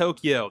Fran,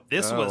 Tokyo.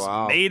 This was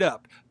made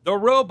up. The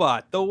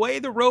robot, the way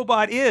the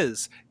robot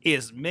is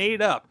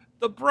made up.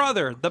 The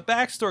brother, the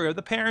backstory of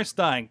the parents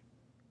dying.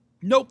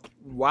 Nope.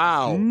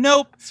 Wow.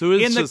 Nope. So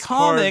it's in the just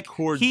comic,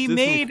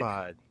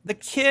 Disney-fied. The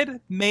kid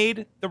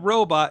made the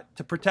robot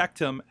to protect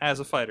him as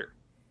a fighter.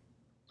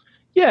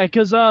 Yeah,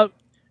 because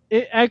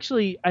it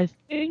actually, I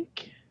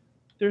think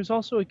there's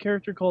also a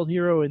character called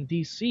Hero in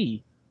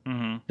DC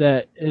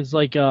that is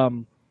like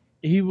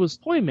he was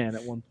Toyman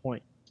at one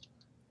point,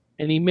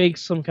 and he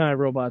makes some kind of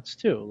robots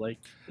too. Like,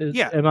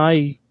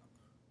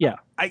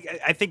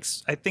 I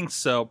think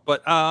so,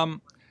 but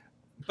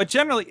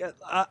generally,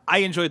 I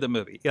enjoyed the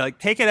movie. Like,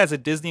 take it as a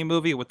Disney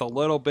movie with a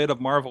little bit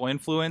of Marvel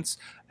influence,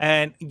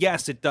 and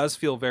yes, it does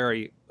feel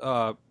very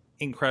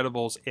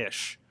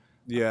Incredibles-ish.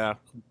 Yeah,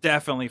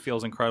 definitely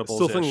feels Incredibles.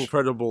 Still think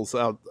Incredibles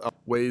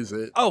outweighs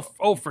it.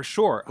 Oh, for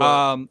sure.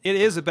 But, it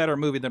is a better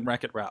movie than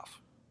Wreck-It Ralph.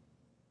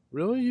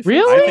 Really?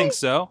 I think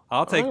so.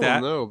 I'll take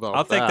that.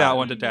 I'll take that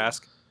one to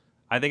task.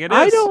 I think it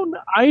is.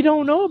 I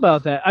don't know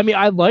about that. I mean,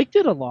 I liked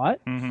it a lot.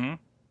 Mm-hmm.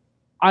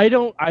 I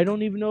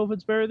don't even know if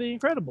it's better than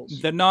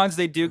Incredibles. The nods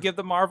they do give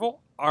the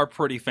Marvel are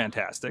pretty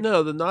fantastic.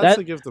 No, the nods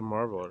they give the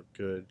Marvel are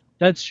good.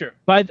 That's true.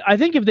 But I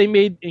think if they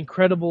made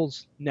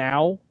Incredibles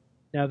now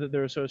that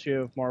they're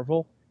associated with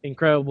Marvel,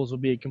 Incredibles will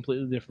be a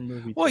completely different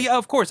movie. Well, yeah,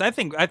 of course. I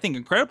think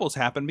Incredibles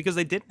happened because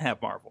they didn't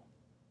have Marvel.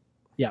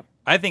 Yeah.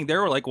 I think they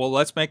were like, well,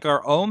 let's make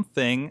our own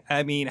thing.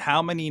 I mean,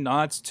 how many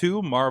nods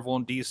to Marvel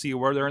and DC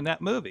were there in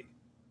that movie?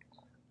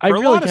 I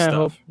really kind of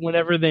hope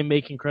whenever they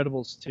make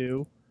Incredibles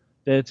 2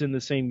 that it's in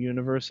the same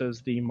universe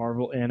as the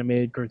Marvel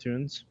animated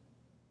cartoons.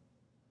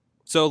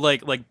 So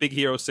like Big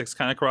Hero 6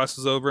 kind of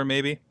crosses over,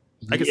 maybe?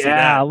 I could see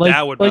that.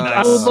 That would be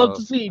nice. I would love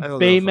to see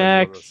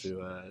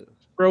Baymax,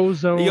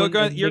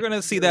 Frozone. You're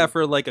gonna see that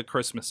for like a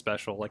Christmas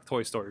special, like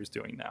Toy Story is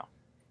doing now.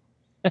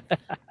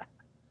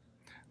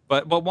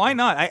 But why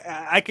not?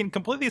 I can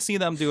completely see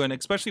them doing,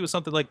 especially with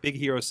something like Big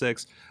Hero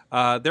 6.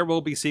 There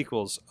will be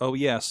sequels. Oh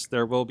yes,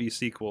 there will be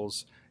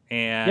sequels.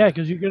 And yeah,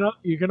 because you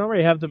can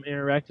already have them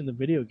interact in the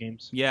video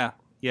games. Yeah.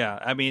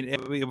 I mean,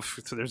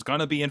 there's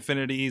gonna be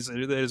infinities.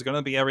 There's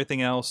gonna be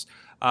everything else.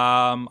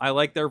 I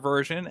like their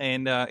version,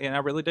 and I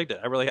really digged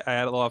it. I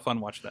had a lot of fun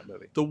watching that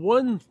movie. The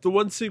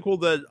one sequel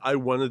that I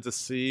wanted to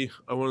see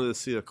a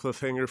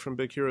cliffhanger from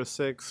Big Hero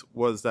 6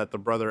 was that the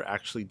brother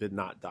actually did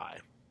not die.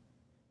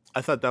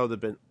 I thought that would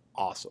have been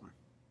awesome.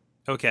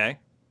 Okay.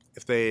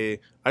 I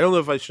don't know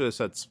if I should have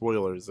said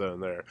spoilers though in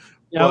there,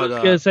 Yeah, I But, was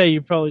gonna say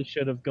you probably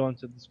should have gone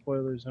to the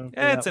spoiler zone. For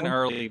Yeah, it's that an one.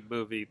 early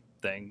movie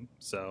thing,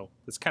 so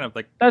it's kind of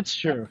like That's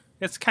true.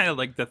 it's kind of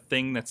like the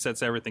thing that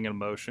sets everything in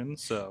motion.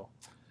 So,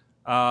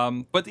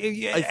 but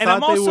yeah, I and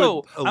I'm thought they would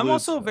also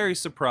allude to that. very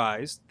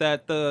surprised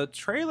that the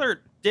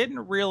trailer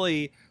didn't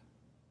really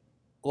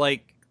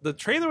like. The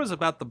trailer was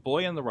about the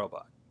boy and the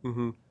robot,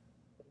 Mm-hmm.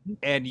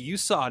 and you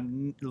saw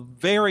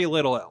very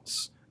little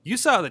else. You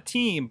saw the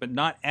team, but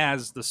not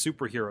as the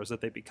superheroes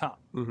that they become.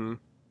 Mm-hmm.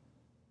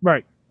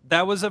 Right.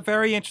 That was a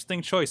very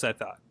interesting choice, I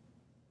thought.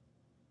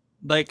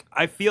 Like,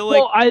 I feel like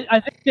Well, I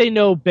think they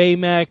know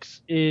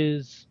Baymax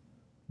is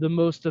the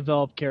most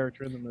developed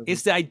character in the movie.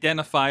 it's the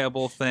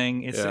identifiable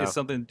thing. It's, Yeah. it's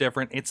something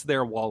different. It's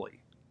their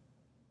Wally.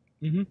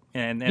 Mhm.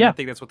 And Yeah. I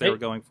think that's what they were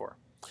going for.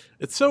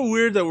 It's so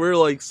weird that we're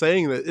like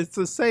saying that it's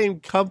the same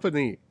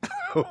company.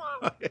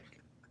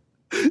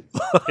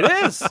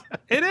 It is.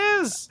 It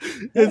is.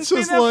 It's been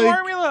just that like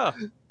formula.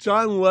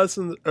 John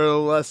Lester or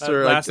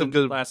Lester.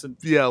 Lassen.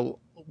 Yeah,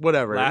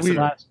 whatever.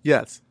 Lasseter.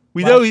 Yes,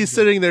 we Lasseter. know he's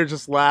sitting there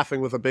just laughing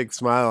with a big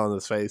smile on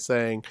his face,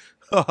 saying,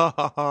 "Ha ha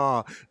ha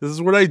ha! This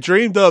is what I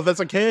dreamed of as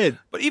a kid."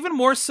 But even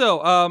more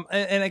so,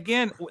 and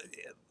again,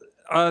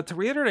 to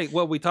reiterate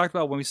what we talked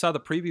about when we saw the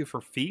preview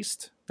for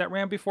Feast that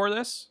ran before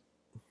this,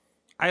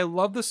 I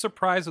love the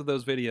surprise of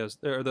those videos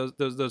or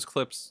those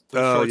clips.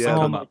 Those Oh shorts that yeah,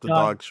 come my up. the God.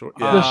 dog short.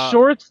 Yeah, The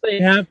shorts they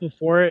have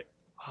before it.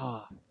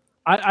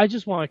 I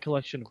just want a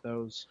collection of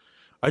those.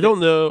 I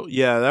don't know.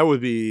 Yeah, that would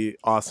be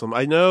awesome.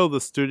 I know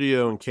the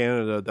studio in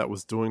Canada that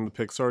was doing the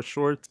Pixar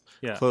shorts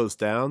Yeah. closed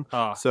down,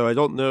 Ah. so I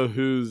don't know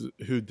who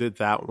did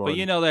that one. But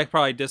you know that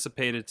probably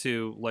dissipated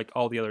to like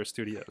all the other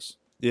studios.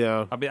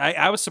 yeah, I mean,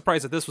 I was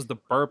surprised that this was the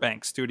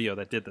Burbank studio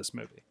that did this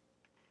movie.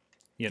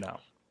 You know,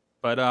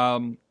 but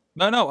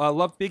no, I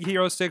love Big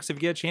Hero 6. If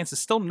you get a chance,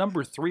 it's still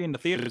number 3 in the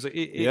theaters.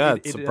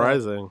 it's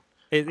surprising.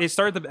 It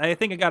started. I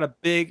think it got a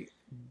big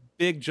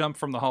jump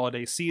from the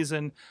holiday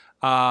season.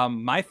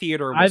 My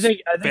theater was I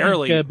think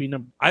fairly. it's gonna be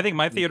number. I think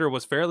my theater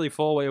was fairly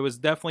full. It was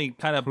definitely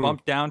kind of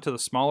bumped down to the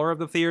smaller of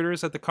the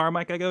theaters at the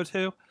Carmike I go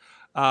to,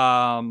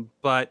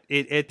 but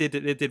it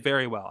did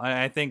very well.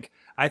 I think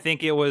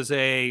it was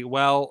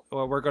well,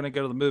 we're going to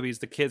go to the movies.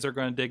 The kids are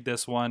going to dig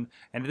this one.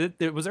 And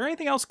was there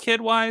anything else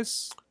kid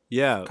wise?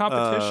 Yeah,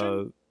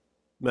 Competition?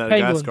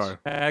 Madagascar.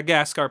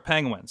 Madagascar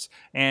Penguins,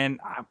 and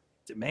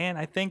man,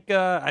 I think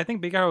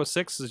Big Hero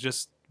 6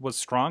 was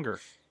stronger.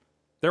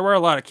 There were a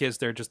lot of kids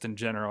there just in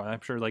general. I'm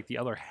sure like the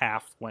other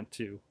half went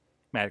to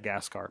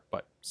Madagascar,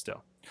 but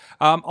still.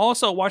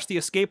 Also, watched The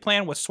Escape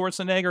Plan with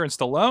Schwarzenegger and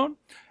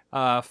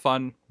Stallone.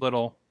 Fun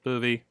little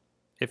movie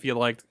if you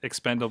liked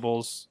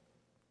Expendables,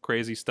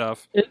 crazy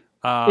stuff.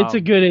 It's a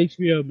good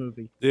HBO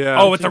movie.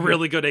 Yeah. Oh, it's a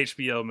really good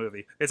HBO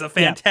movie. It's a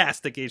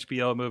fantastic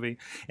HBO movie.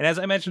 And as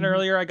I mentioned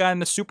earlier, I got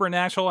into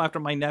Supernatural after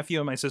my nephew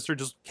and my sister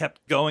just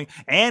kept going.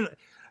 And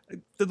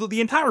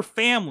the entire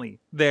family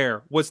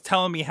there was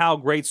telling me how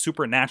great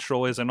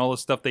Supernatural is and all the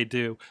stuff they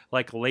do,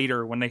 like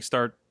later when they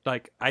start,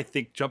 like, I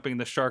think jumping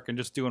the shark and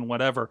just doing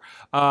whatever.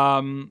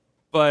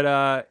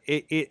 But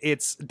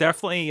it's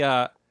definitely,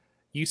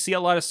 you see a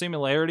lot of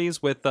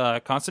similarities with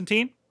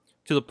Constantine,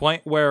 to the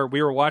point where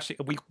we were watching,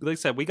 like I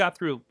said, we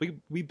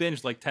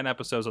binged like 10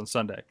 episodes on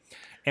Sunday,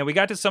 and we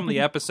got to some of the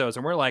episodes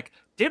and we're like,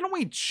 didn't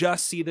we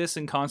just see this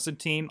in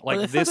Constantine? Like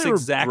I thought this they were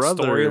exact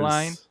brothers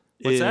storyline.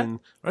 What's that?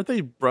 Aren't they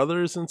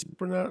brothers in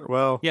Supernatural?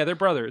 Well, Yeah, they're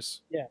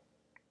brothers.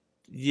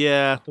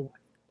 yeah.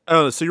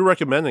 Oh, so you're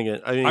recommending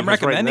it? I mean, I'm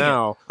 'cause recommending right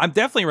now, it. I'm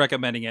definitely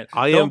recommending it.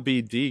 Don't-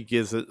 IMDb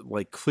gives it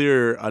like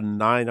clear a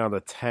 9 out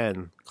of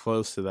 10,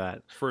 close to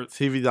that. for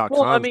TV.com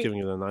Well, I is mean, giving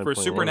it a 9. for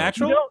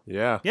Supernatural. You know,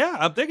 Yeah. Yeah,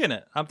 I'm digging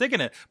it.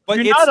 But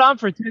you're it's not on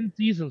for 10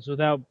 seasons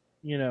without,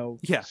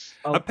 yeah.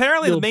 a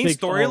Apparently, the real main big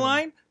following.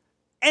 storyline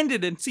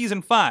ended in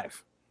season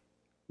 5.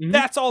 Mhm.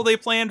 That's all they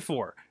planned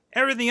for.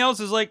 Everything else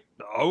is like,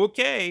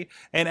 okay.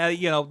 And,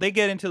 they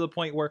get into the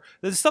point where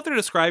the stuff they're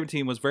describing to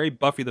me was very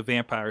Buffy the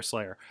Vampire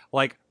Slayer.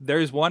 Like,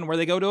 there's one where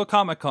they go to a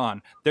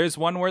Comic-Con. There's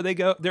one where they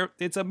go,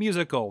 it's a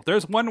musical.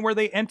 There's one where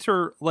they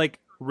enter, like,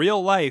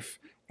 real life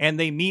and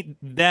they meet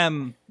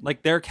them,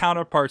 like, their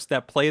counterparts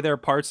that play their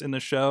parts in the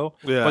show,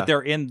 Yeah. but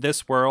they're in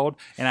this world.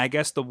 And I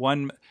guess the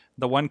one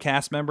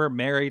cast member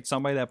married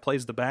somebody that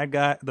plays the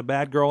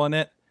bad girl in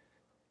it.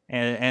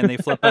 And they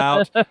flip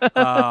out,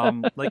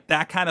 like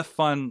that kind of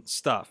fun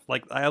stuff.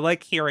 Like I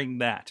like hearing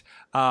that.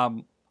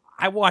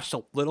 I watched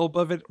a little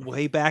bit of it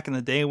way back in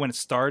the day when it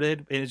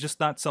started, and it's just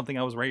not something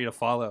I was ready to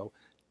follow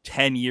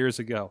 10 years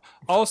ago.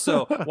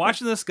 Also,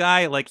 watching this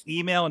guy like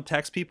email and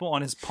text people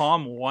on his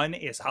Palm 1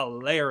 is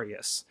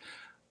hilarious.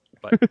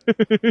 But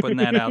putting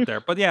that out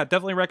there. But yeah,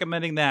 definitely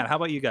recommending that. How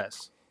about you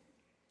guys?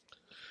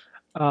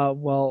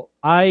 Well,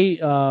 I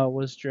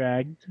was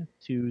dragged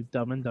to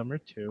Dumb and Dumber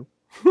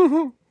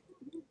 2.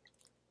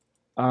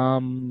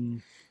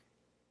 I'm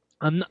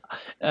not,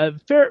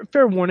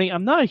 fair warning.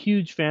 I'm not a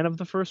huge fan of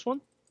the first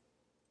one.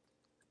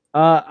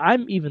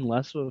 I'm even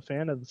less of a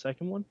fan of the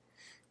second one.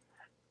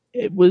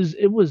 It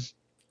was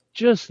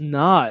just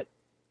not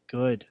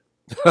good.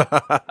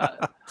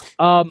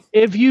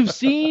 If you've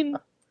seen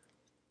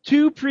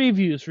 2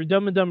 previews for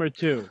Dumb and Dumber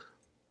 2,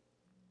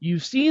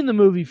 You've seen the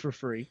movie for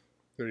free.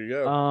 There you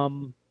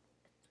go.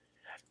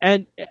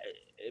 And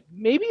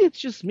maybe it's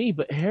just me,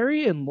 but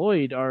Harry and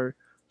Lloyd are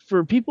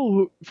for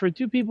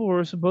two people who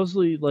are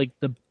supposedly like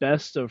the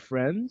best of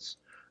friends.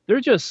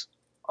 They're just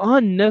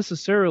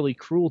unnecessarily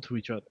cruel to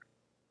each other.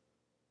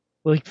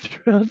 Like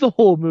throughout the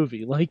whole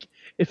movie. Like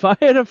if I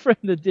had a friend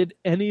that did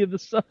any of the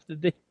stuff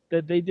that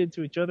they did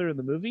to each other in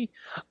the movie,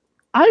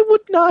 I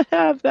would not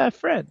have that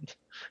friend.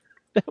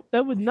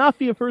 That would not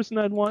be a person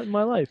I'd want in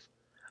my life.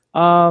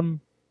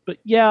 But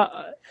yeah,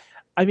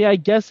 I mean, I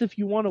guess if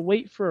you want to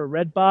wait for a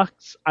red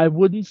box, I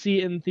wouldn't see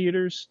it in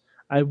theaters.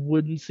 I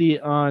wouldn't see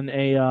it on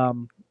a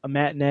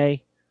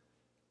matinee.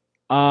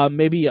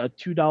 Maybe a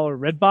 $2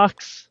 red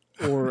box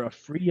or a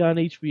free on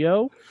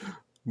HBO.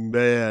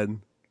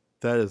 Man,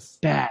 that is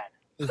bad.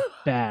 It's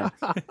bad.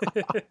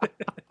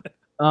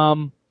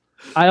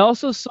 I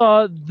also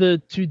saw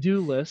the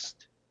To-Do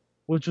List,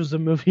 which was a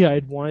movie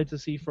I'd wanted to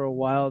see for a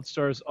while. It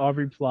stars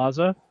Aubrey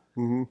Plaza,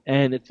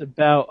 and it's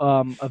about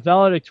a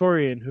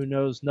valedictorian who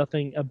knows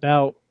nothing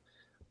about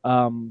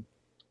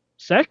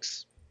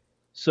sex,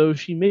 so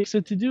she makes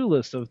a to-do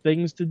list of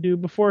things to do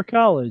before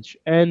college,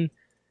 and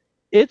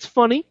it's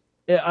funny.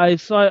 I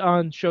saw it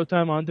on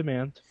Showtime On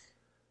Demand.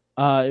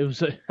 I'm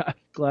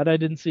glad I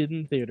didn't see it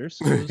in theaters.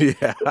 It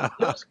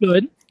was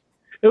good.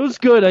 It was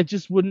good. I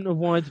just wouldn't have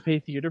wanted to pay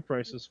theater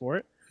prices for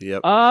it.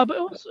 Yep. But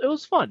it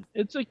was fun.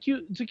 It's a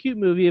cute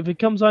movie. If it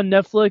comes on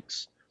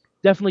Netflix,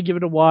 definitely give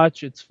it a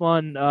watch. It's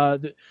fun.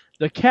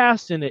 The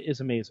cast in it is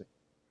amazing.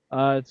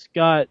 It's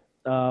got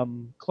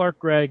Clark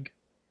Gregg,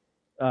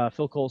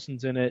 Phil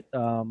Coulson's in it,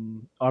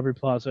 Aubrey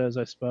Plaza, as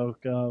I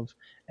spoke of,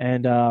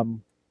 and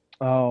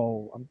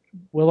Will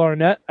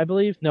Arnett, I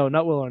believe. No,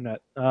 not Will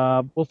Arnett.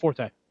 Will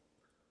Forte.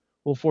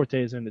 Will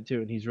Forte is in it too,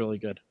 and he's really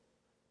good.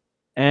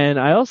 And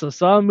I also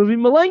saw a movie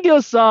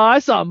Mulango saw. I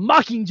saw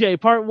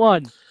Mockingjay Part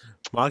 1.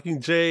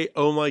 Mockingjay,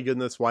 oh my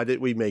goodness, why did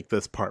we make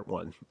this Part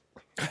 1?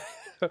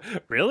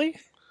 Really?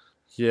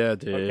 Yeah,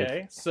 dude.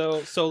 Okay,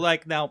 so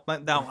like now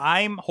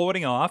I'm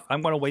holding off.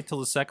 I'm going to wait till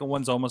the second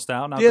one's almost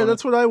out.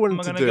 That's what I wanted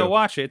to do. I'm going to go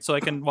watch it so I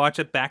can watch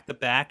it back to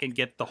back and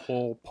get the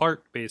whole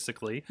part,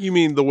 basically. You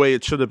mean the way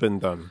it should have been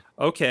done?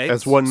 Okay.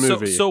 As one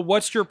movie. So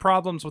what's your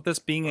problems with this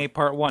being a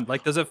part one?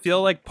 Like, does it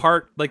feel like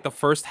the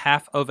first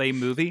half of a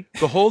movie?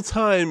 The whole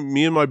time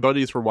me and my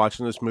buddies were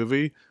watching this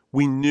movie,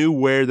 we knew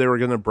where they were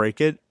going to break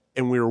it,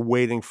 and we were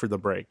waiting for the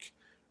break.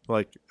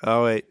 Like,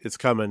 oh, wait, it's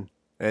coming.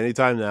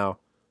 Anytime now.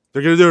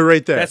 They're going to do it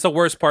right there. That's the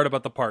worst part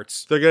about the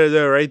parts. They're going to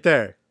do it right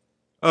there.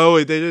 Oh,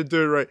 wait, they didn't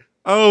do it right.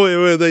 Oh,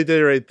 wait, they did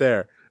it right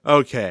there.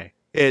 Okay.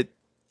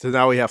 So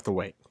now we have to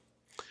wait.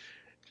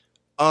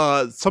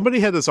 Somebody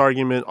had this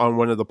argument on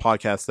one of the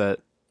podcasts that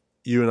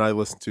you and I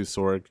listened to,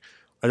 Sorg.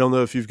 I don't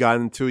know if you've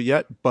gotten to it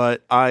yet,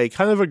 but I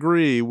kind of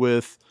agree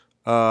with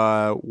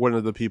one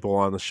of the people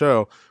on the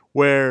show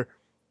where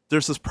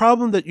there's this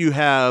problem that you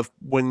have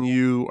when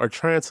you are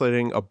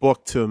translating a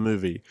book to a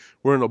movie.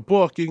 Where in a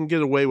book, you can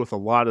get away with a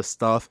lot of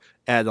stuff,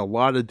 add a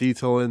lot of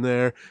detail in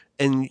there,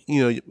 and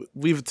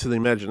leave it to the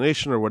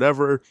imagination or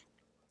whatever.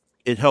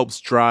 It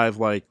helps drive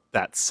like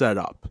that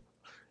setup.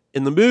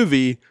 In the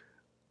movie,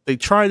 they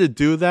try to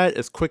do that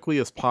as quickly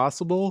as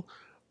possible,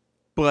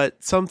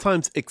 but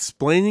sometimes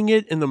explaining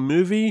it in the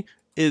movie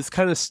is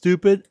kind of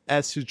stupid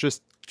as to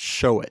just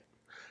show it.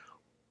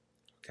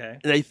 Okay.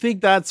 And I think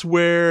that's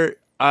where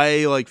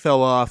I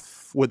fell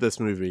off with this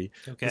movie.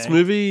 Okay. This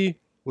movie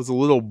was a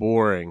little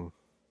boring.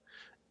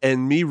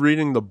 And me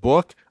reading the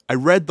book, I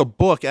read the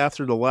book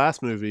after the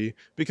last movie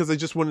because I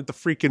just wanted to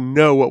freaking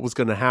know what was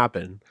going to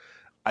happen.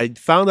 I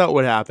found out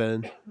what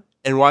happened,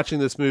 and watching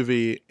this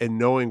movie and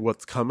knowing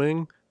what's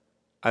coming,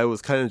 I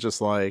was kind of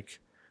just like...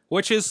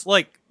 Which is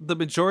like the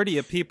majority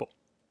of people.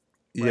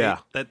 Right? Yeah.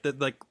 That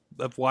like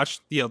have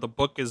watched, the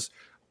book is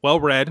well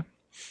read.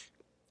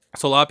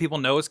 So a lot of people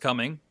know it's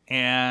coming,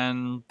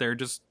 and they're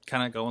just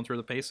kind of going through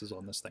the paces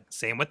on this thing.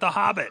 Same with The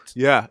Hobbit.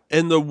 Yeah,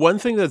 and the one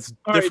thing that's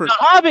different... The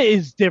Hobbit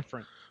is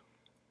different.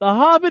 The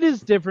Hobbit is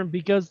different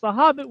because The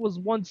Hobbit was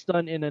once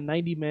done in a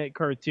 90-minute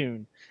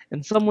cartoon,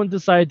 and someone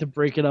decided to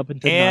break it up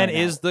into 9 and hours.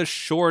 is the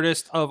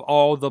shortest of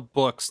all the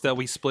books that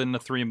we split into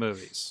 3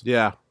 movies.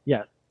 Yeah.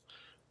 Yeah.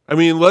 I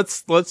mean,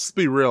 let's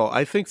be real.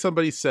 I think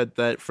somebody said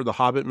that for the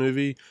Hobbit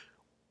movie,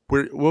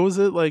 what was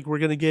it? Like, we're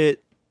going to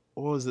get...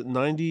 What was it,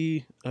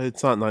 90?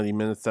 It's not 90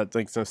 minutes. That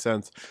makes no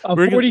sense. A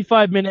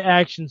 45-minute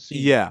action scene.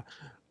 Yeah.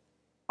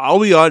 I'll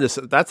be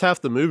honest. That's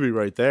half the movie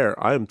right there.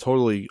 I'm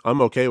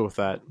okay with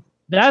that.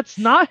 That's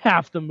not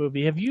half the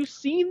movie. Have you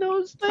seen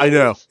those things? I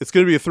know. It's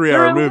going to be a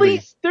 3-hour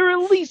movie. They're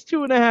at least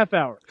 2.5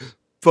 hours.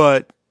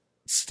 But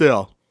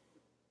still,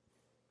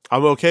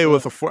 I'm okay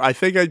with I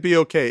think I'd be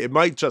okay. It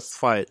might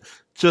justify it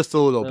just a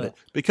little bit.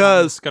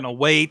 Because... I'm just going to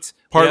wait.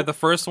 We have the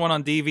first one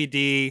on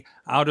DVD.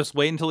 I'll just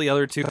wait until the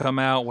other 2 come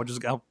out.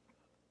 I'll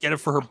get it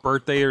for her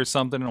birthday or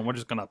something, and we're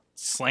just gonna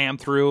slam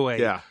through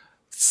a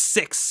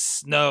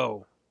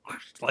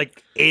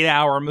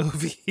 8-hour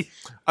movie.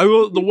 I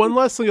will. The one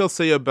last thing I'll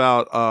say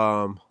about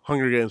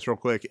Hunger Games real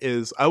quick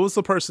is I was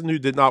the person who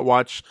did not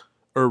watch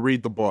or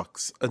read the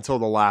books until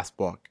the last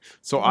book.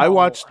 So I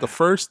watched the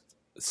first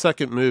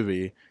second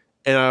movie,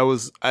 and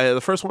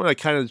the first one I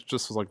kind of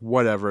just was like,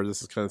 whatever,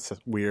 this is kind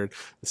of weird.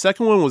 The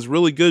second one was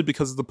really good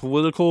because of the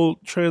political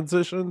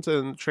transitions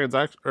and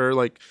or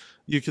like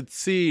you could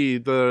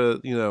see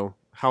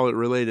how it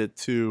related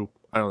to,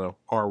 I don't know,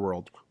 our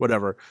world,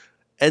 whatever.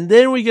 And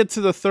then we get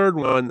to the third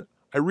one.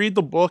 I read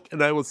the book,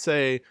 and I would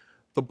say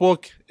the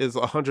book is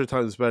 100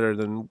 times better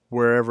than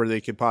wherever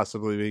they could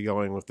possibly be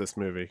going with this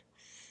movie.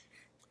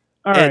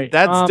 All and right,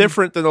 that's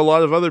different than a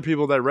lot of other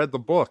people that read the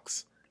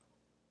books.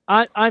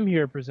 I'm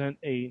here to present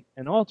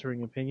an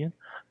altering opinion.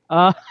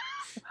 I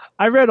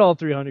read all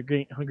 3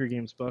 Hunger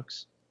Games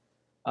books.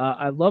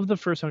 I love the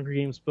first Hunger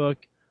Games book.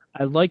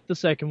 I liked the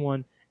second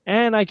one,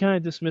 and I kind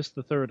of dismissed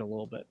the third a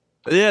little bit.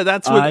 Yeah,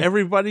 that's what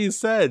everybody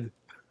said.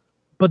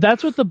 But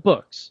that's what the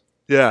books.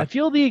 Yeah, I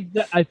feel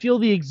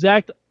the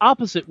exact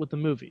opposite with the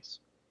movies.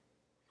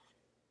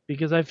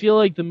 Because I feel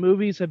like the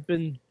movies have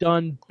been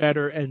done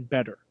better and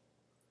better.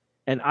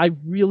 And I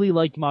really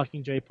like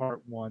Mockingjay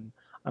Part 1.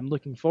 I'm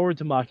looking forward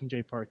to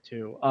Mockingjay Part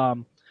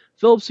 2.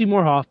 Philip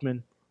Seymour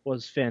Hoffman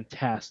was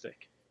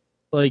fantastic.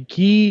 Like,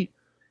 him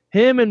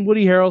and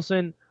Woody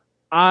Harrelson,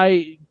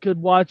 I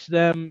could watch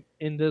them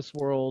in this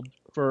world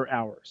for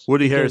hours.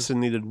 Woody Harrelson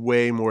needed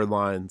way more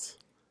lines.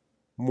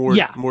 More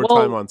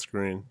time on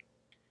screen.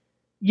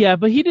 Yeah,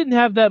 but he didn't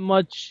have that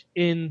much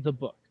in the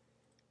book.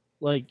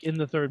 Like, in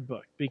the third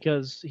book.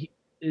 Because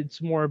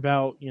it's more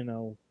about,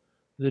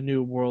 the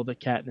new world that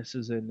Katniss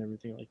is in and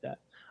everything like that.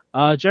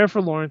 Jennifer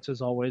Lawrence,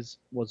 as always,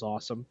 was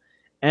awesome.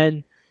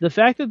 And the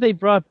fact that they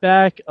brought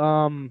back,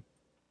 I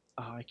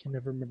can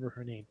never remember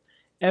her name.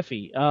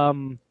 Effie.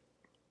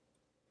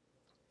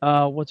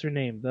 What's her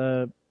name?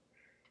 Hold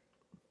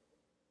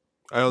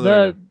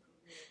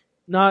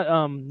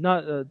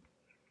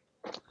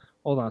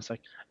on a sec.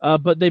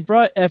 But they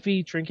brought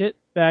Effie Trinket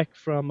back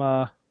from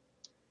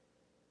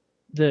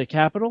the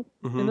Capitol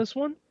in this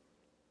one,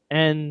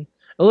 and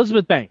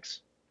Elizabeth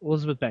Banks.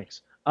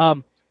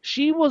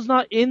 She was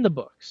not in the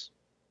books.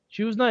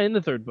 She was not in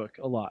the third book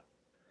a lot,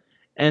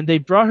 and they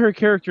brought her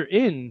character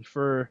in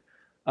for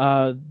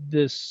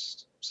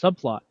this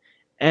subplot,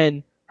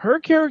 and her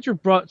character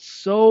brought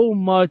so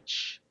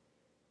much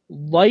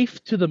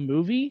life to the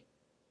movie,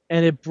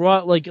 and it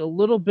brought like a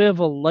little bit of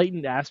a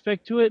lightened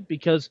aspect to it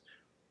because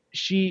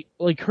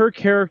her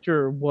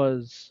character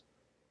was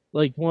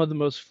like one of the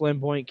most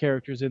flamboyant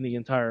characters in the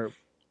entire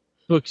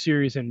book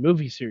series and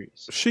movie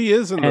series. She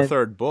is in the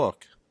third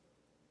book.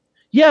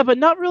 Yeah, but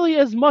not really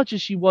as much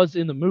as she was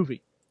in the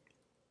movie.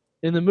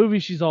 In the movie,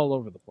 she's all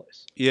over the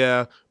place.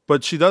 Yeah,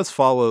 but she does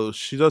follow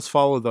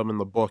them in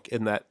the book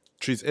in that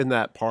she's in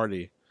that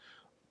party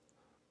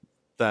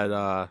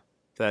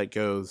that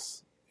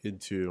goes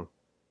into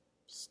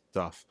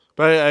stuff.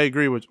 But I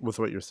agree with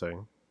what you're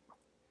saying.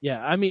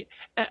 Yeah, I mean,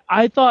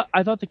 I thought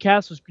the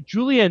cast was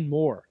Julianne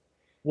Moore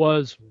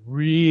was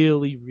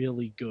really,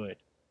 really good.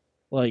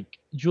 Like,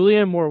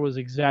 Julianne Moore was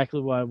exactly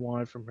what I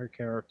wanted from her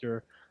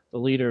character, the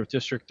leader of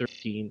District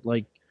 13,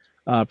 like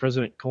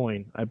President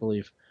Coyne, I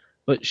believe.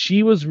 But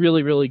she was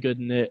really, really good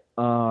in it.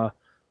 I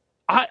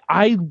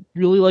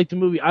really liked the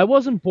movie. I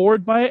wasn't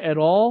bored by it at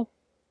all.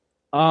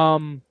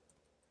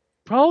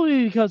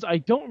 Probably because I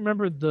don't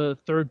remember the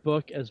third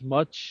book as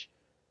much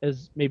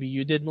as maybe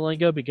you did,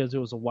 Mulango, because it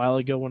was a while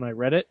ago when I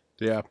read it.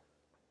 Yeah.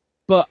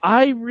 But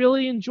I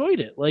really enjoyed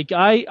it. Like,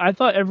 I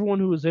thought everyone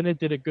who was in it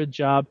did a good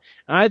job.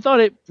 And I thought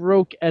it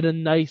broke at a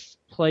nice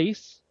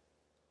place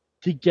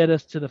to get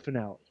us to the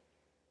finale.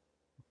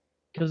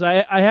 Because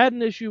I had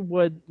an issue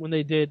when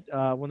they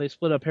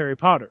split up Harry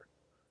Potter,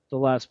 the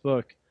last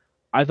book.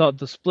 I thought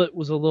the split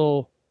was a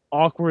little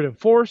awkward and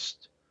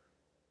forced.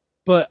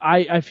 But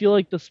I feel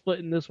like the split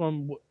in this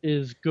one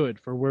is good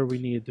for where we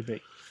needed to be.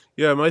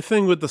 Yeah, my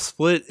thing with the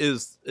split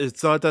is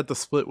it's not that the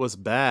split was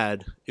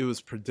bad; it was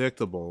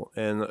predictable.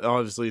 And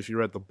obviously, if you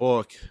read the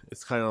book,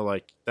 it's kind of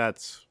like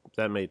that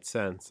made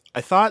sense.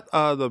 I thought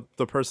the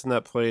person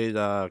that played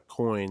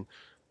Coyne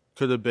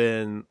could have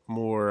been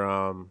more.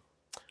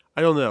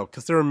 I don't know,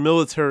 because they're a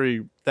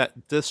military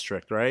that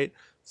district, right?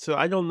 So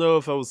I don't know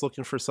if I was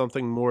looking for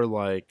something more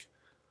like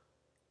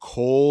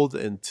cold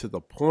and to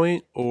the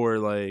point, or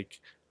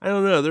like. I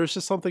don't know. There's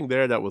just something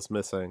there that was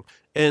missing.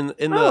 And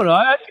I don't know.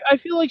 I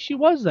feel like she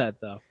was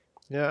that though.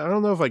 Yeah, I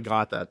don't know if I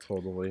got that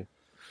totally.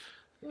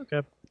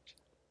 Okay.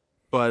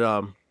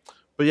 But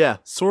yeah,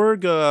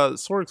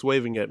 Sorg's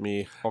waving at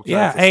me.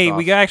 Yeah. Hey,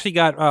 we actually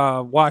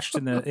got watched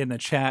in the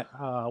chat.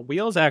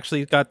 Wheels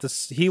actually got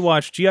this. He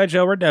watched G.I.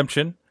 Joe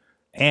Redemption,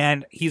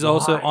 and he's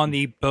also on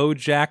the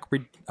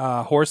BoJack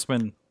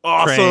Horseman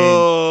train.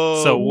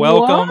 So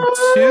welcome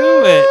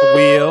to it,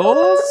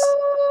 Wheels.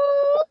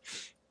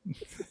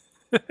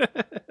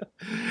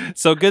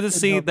 So good to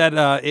see that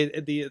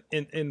the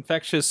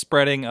infectious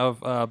spreading of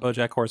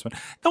BoJack Horseman.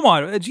 Come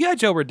on, G.I.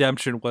 Joe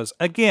Redemption was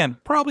again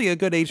probably a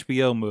good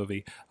HBO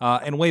movie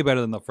and way better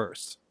than the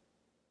first.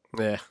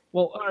 Yeah.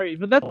 Well, all right,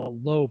 but that's a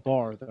low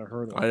bar that I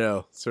heard of. I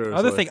know. Seriously.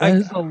 Other thing, that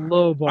is a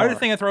low bar. Other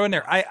thing I throw in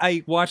there,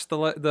 I watched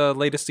the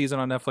latest season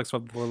on Netflix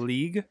of The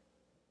League.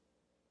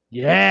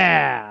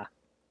 Yeah.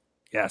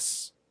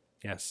 Yes.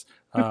 Yes.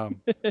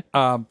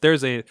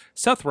 There's a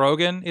Seth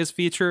Rogen is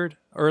featured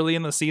early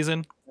in the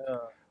season.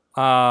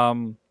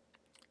 And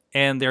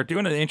they're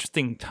doing an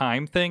interesting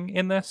time thing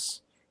in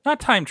this. Not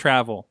time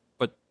travel,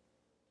 but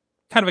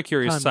kind of a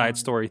curious side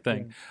story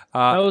thing.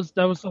 Yeah.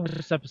 That was the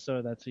first episode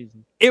of that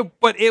season.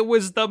 But it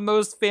was the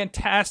most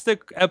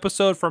fantastic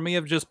episode for me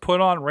of just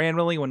put on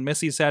randomly when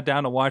Missy sat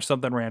down to watch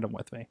something random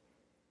with me.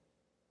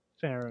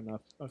 Fair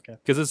enough. Okay.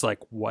 Because it's like,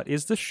 what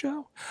is this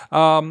show?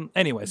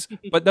 Anyways,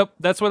 but nope,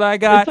 that's what I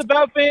got. It's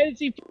about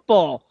fantasy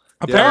football.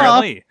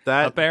 Apparently.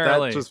 That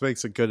just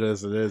makes it good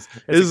as it is.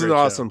 It is an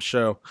awesome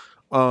show.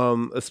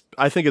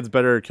 I think it's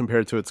better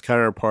compared to its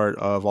counterpart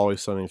of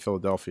Always Sunny in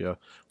Philadelphia,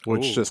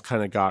 which just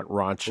kind of got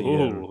raunchy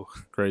and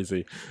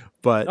crazy.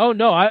 But oh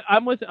no,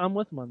 I'm with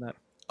him on that.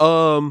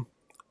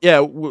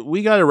 Yeah,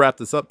 we got to wrap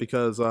this up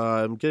because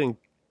I'm getting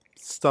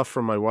stuff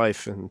from my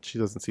wife and she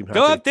doesn't seem happy.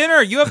 Go have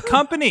dinner. You have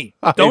company.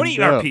 Don't eat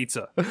our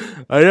pizza.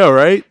 I know,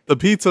 right? The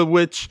pizza,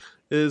 which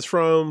is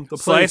from the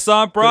Slice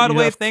on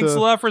Broadway. Thanks a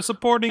lot for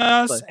supporting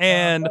us.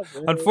 And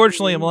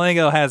unfortunately,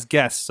 Mulango has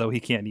guests, so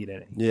he can't eat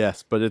any.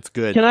 Yes, but it's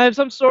good. Can I have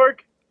some Sorg?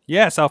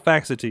 Yes, I'll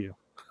fax it to you.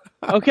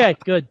 Okay,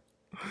 good.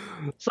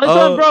 Slice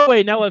on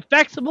Broadway, now a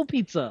faxable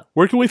pizza.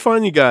 Where can we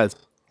find you guys?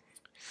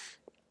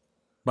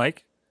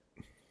 Mike?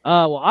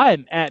 Well,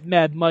 I'm at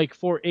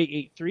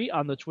MadMike4883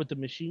 on the Twitter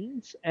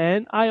machines,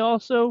 and I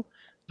also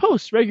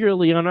post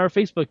regularly on our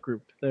Facebook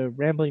group, the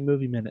Rambling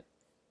Movie Minute.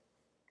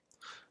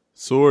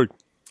 Sorg.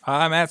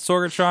 I'm at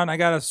Sorgatron. I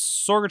got a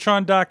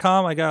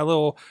Sorgatron.com. I got a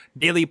little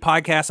daily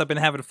podcast I've been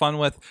having fun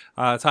with,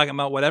 talking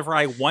about whatever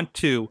I want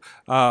to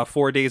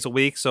 4 days a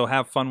week. So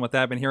have fun with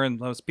that. I've been hearing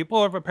those people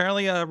are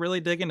apparently really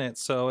digging it.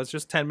 So it's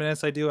just 10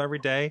 minutes I do every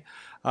day.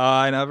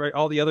 And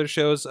all the other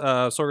shows,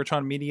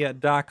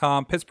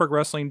 SorgatronMedia.com,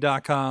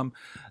 PittsburghWrestling.com,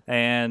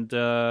 and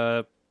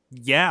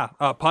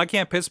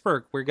PodCamp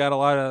Pittsburgh. We got a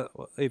lot of,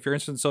 if you're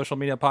interested in social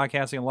media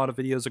podcasting, a lot of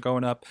videos are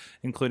going up,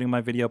 including my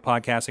video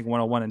podcasting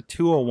 101 and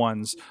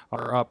 201s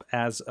are up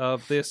as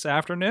of this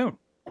afternoon.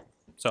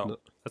 So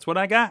that's what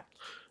I got.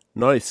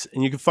 Nice.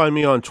 And you can find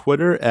me on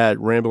Twitter at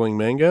Rambling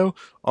Mango.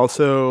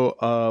 Also,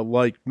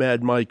 like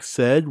Mad Mike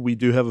said, we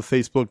do have a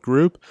Facebook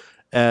group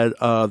at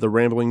the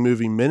Rambling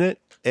Movie Minute.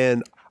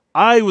 And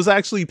I was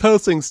actually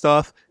posting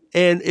stuff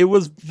and it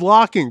was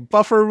blocking.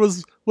 Buffer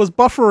was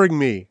buffering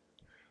me.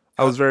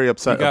 I was very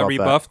upset about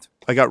rebuffed?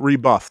 that. I got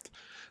rebuffed.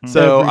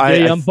 So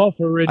I'm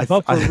buffering.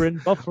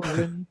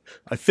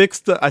 I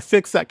fixed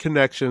that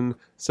connection,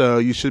 so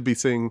you should be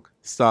seeing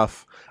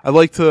stuff.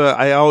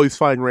 I always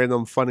find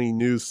random funny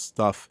news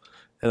stuff,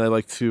 and I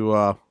like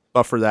to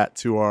buffer that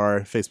to our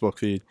Facebook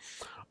feed.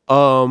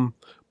 But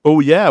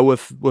yeah,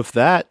 with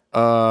that,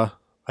 I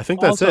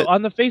think that's it.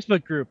 On the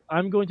Facebook group,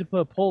 I'm going to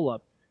put a poll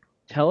up.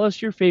 Tell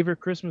us your favorite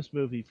Christmas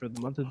movie for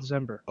the month of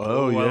December.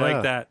 Oh, yeah. I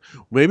like that.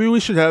 Maybe we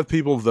should have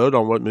people vote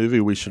on what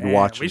movie we should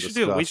watch. We should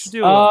do.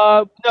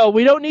 No,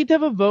 we don't need to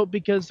have a vote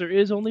because there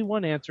is only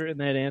one answer, and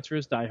that answer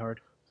is Die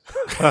Hard.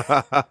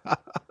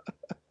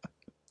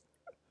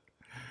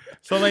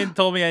 Somebody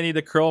told me I need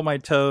to curl my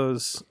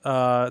toes,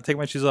 take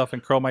my shoes off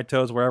and curl my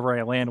toes wherever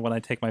I land when I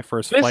take my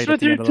first flight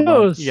at the end of the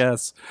month.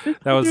 Yes,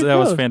 that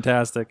was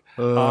fantastic.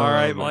 All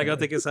right, well, I got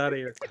to take us out of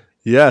here.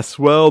 Yes,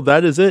 well,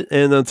 that is it.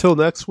 And until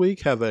next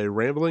week, have a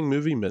Rambling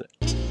Movie Minute.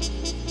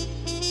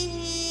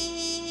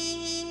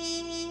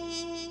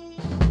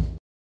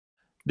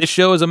 This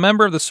show is a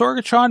member of the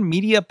Sorgatron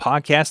Media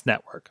Podcast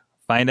Network.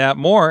 Find out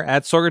more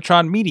at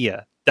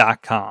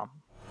sorgatronmedia.com.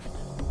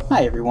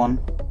 Hi, everyone.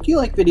 Do you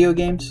like video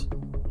games?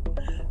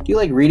 Do you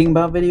like reading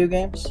about video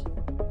games?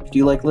 Do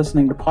you like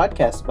listening to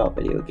podcasts about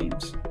video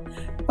games?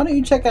 Why don't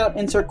you check out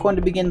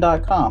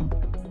InsertCoinToBegin.com?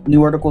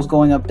 New articles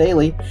going up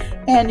daily,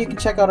 and you can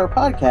check out our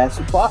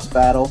podcast, Boss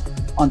Battle,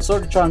 on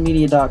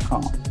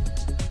SorgatronMedia.com.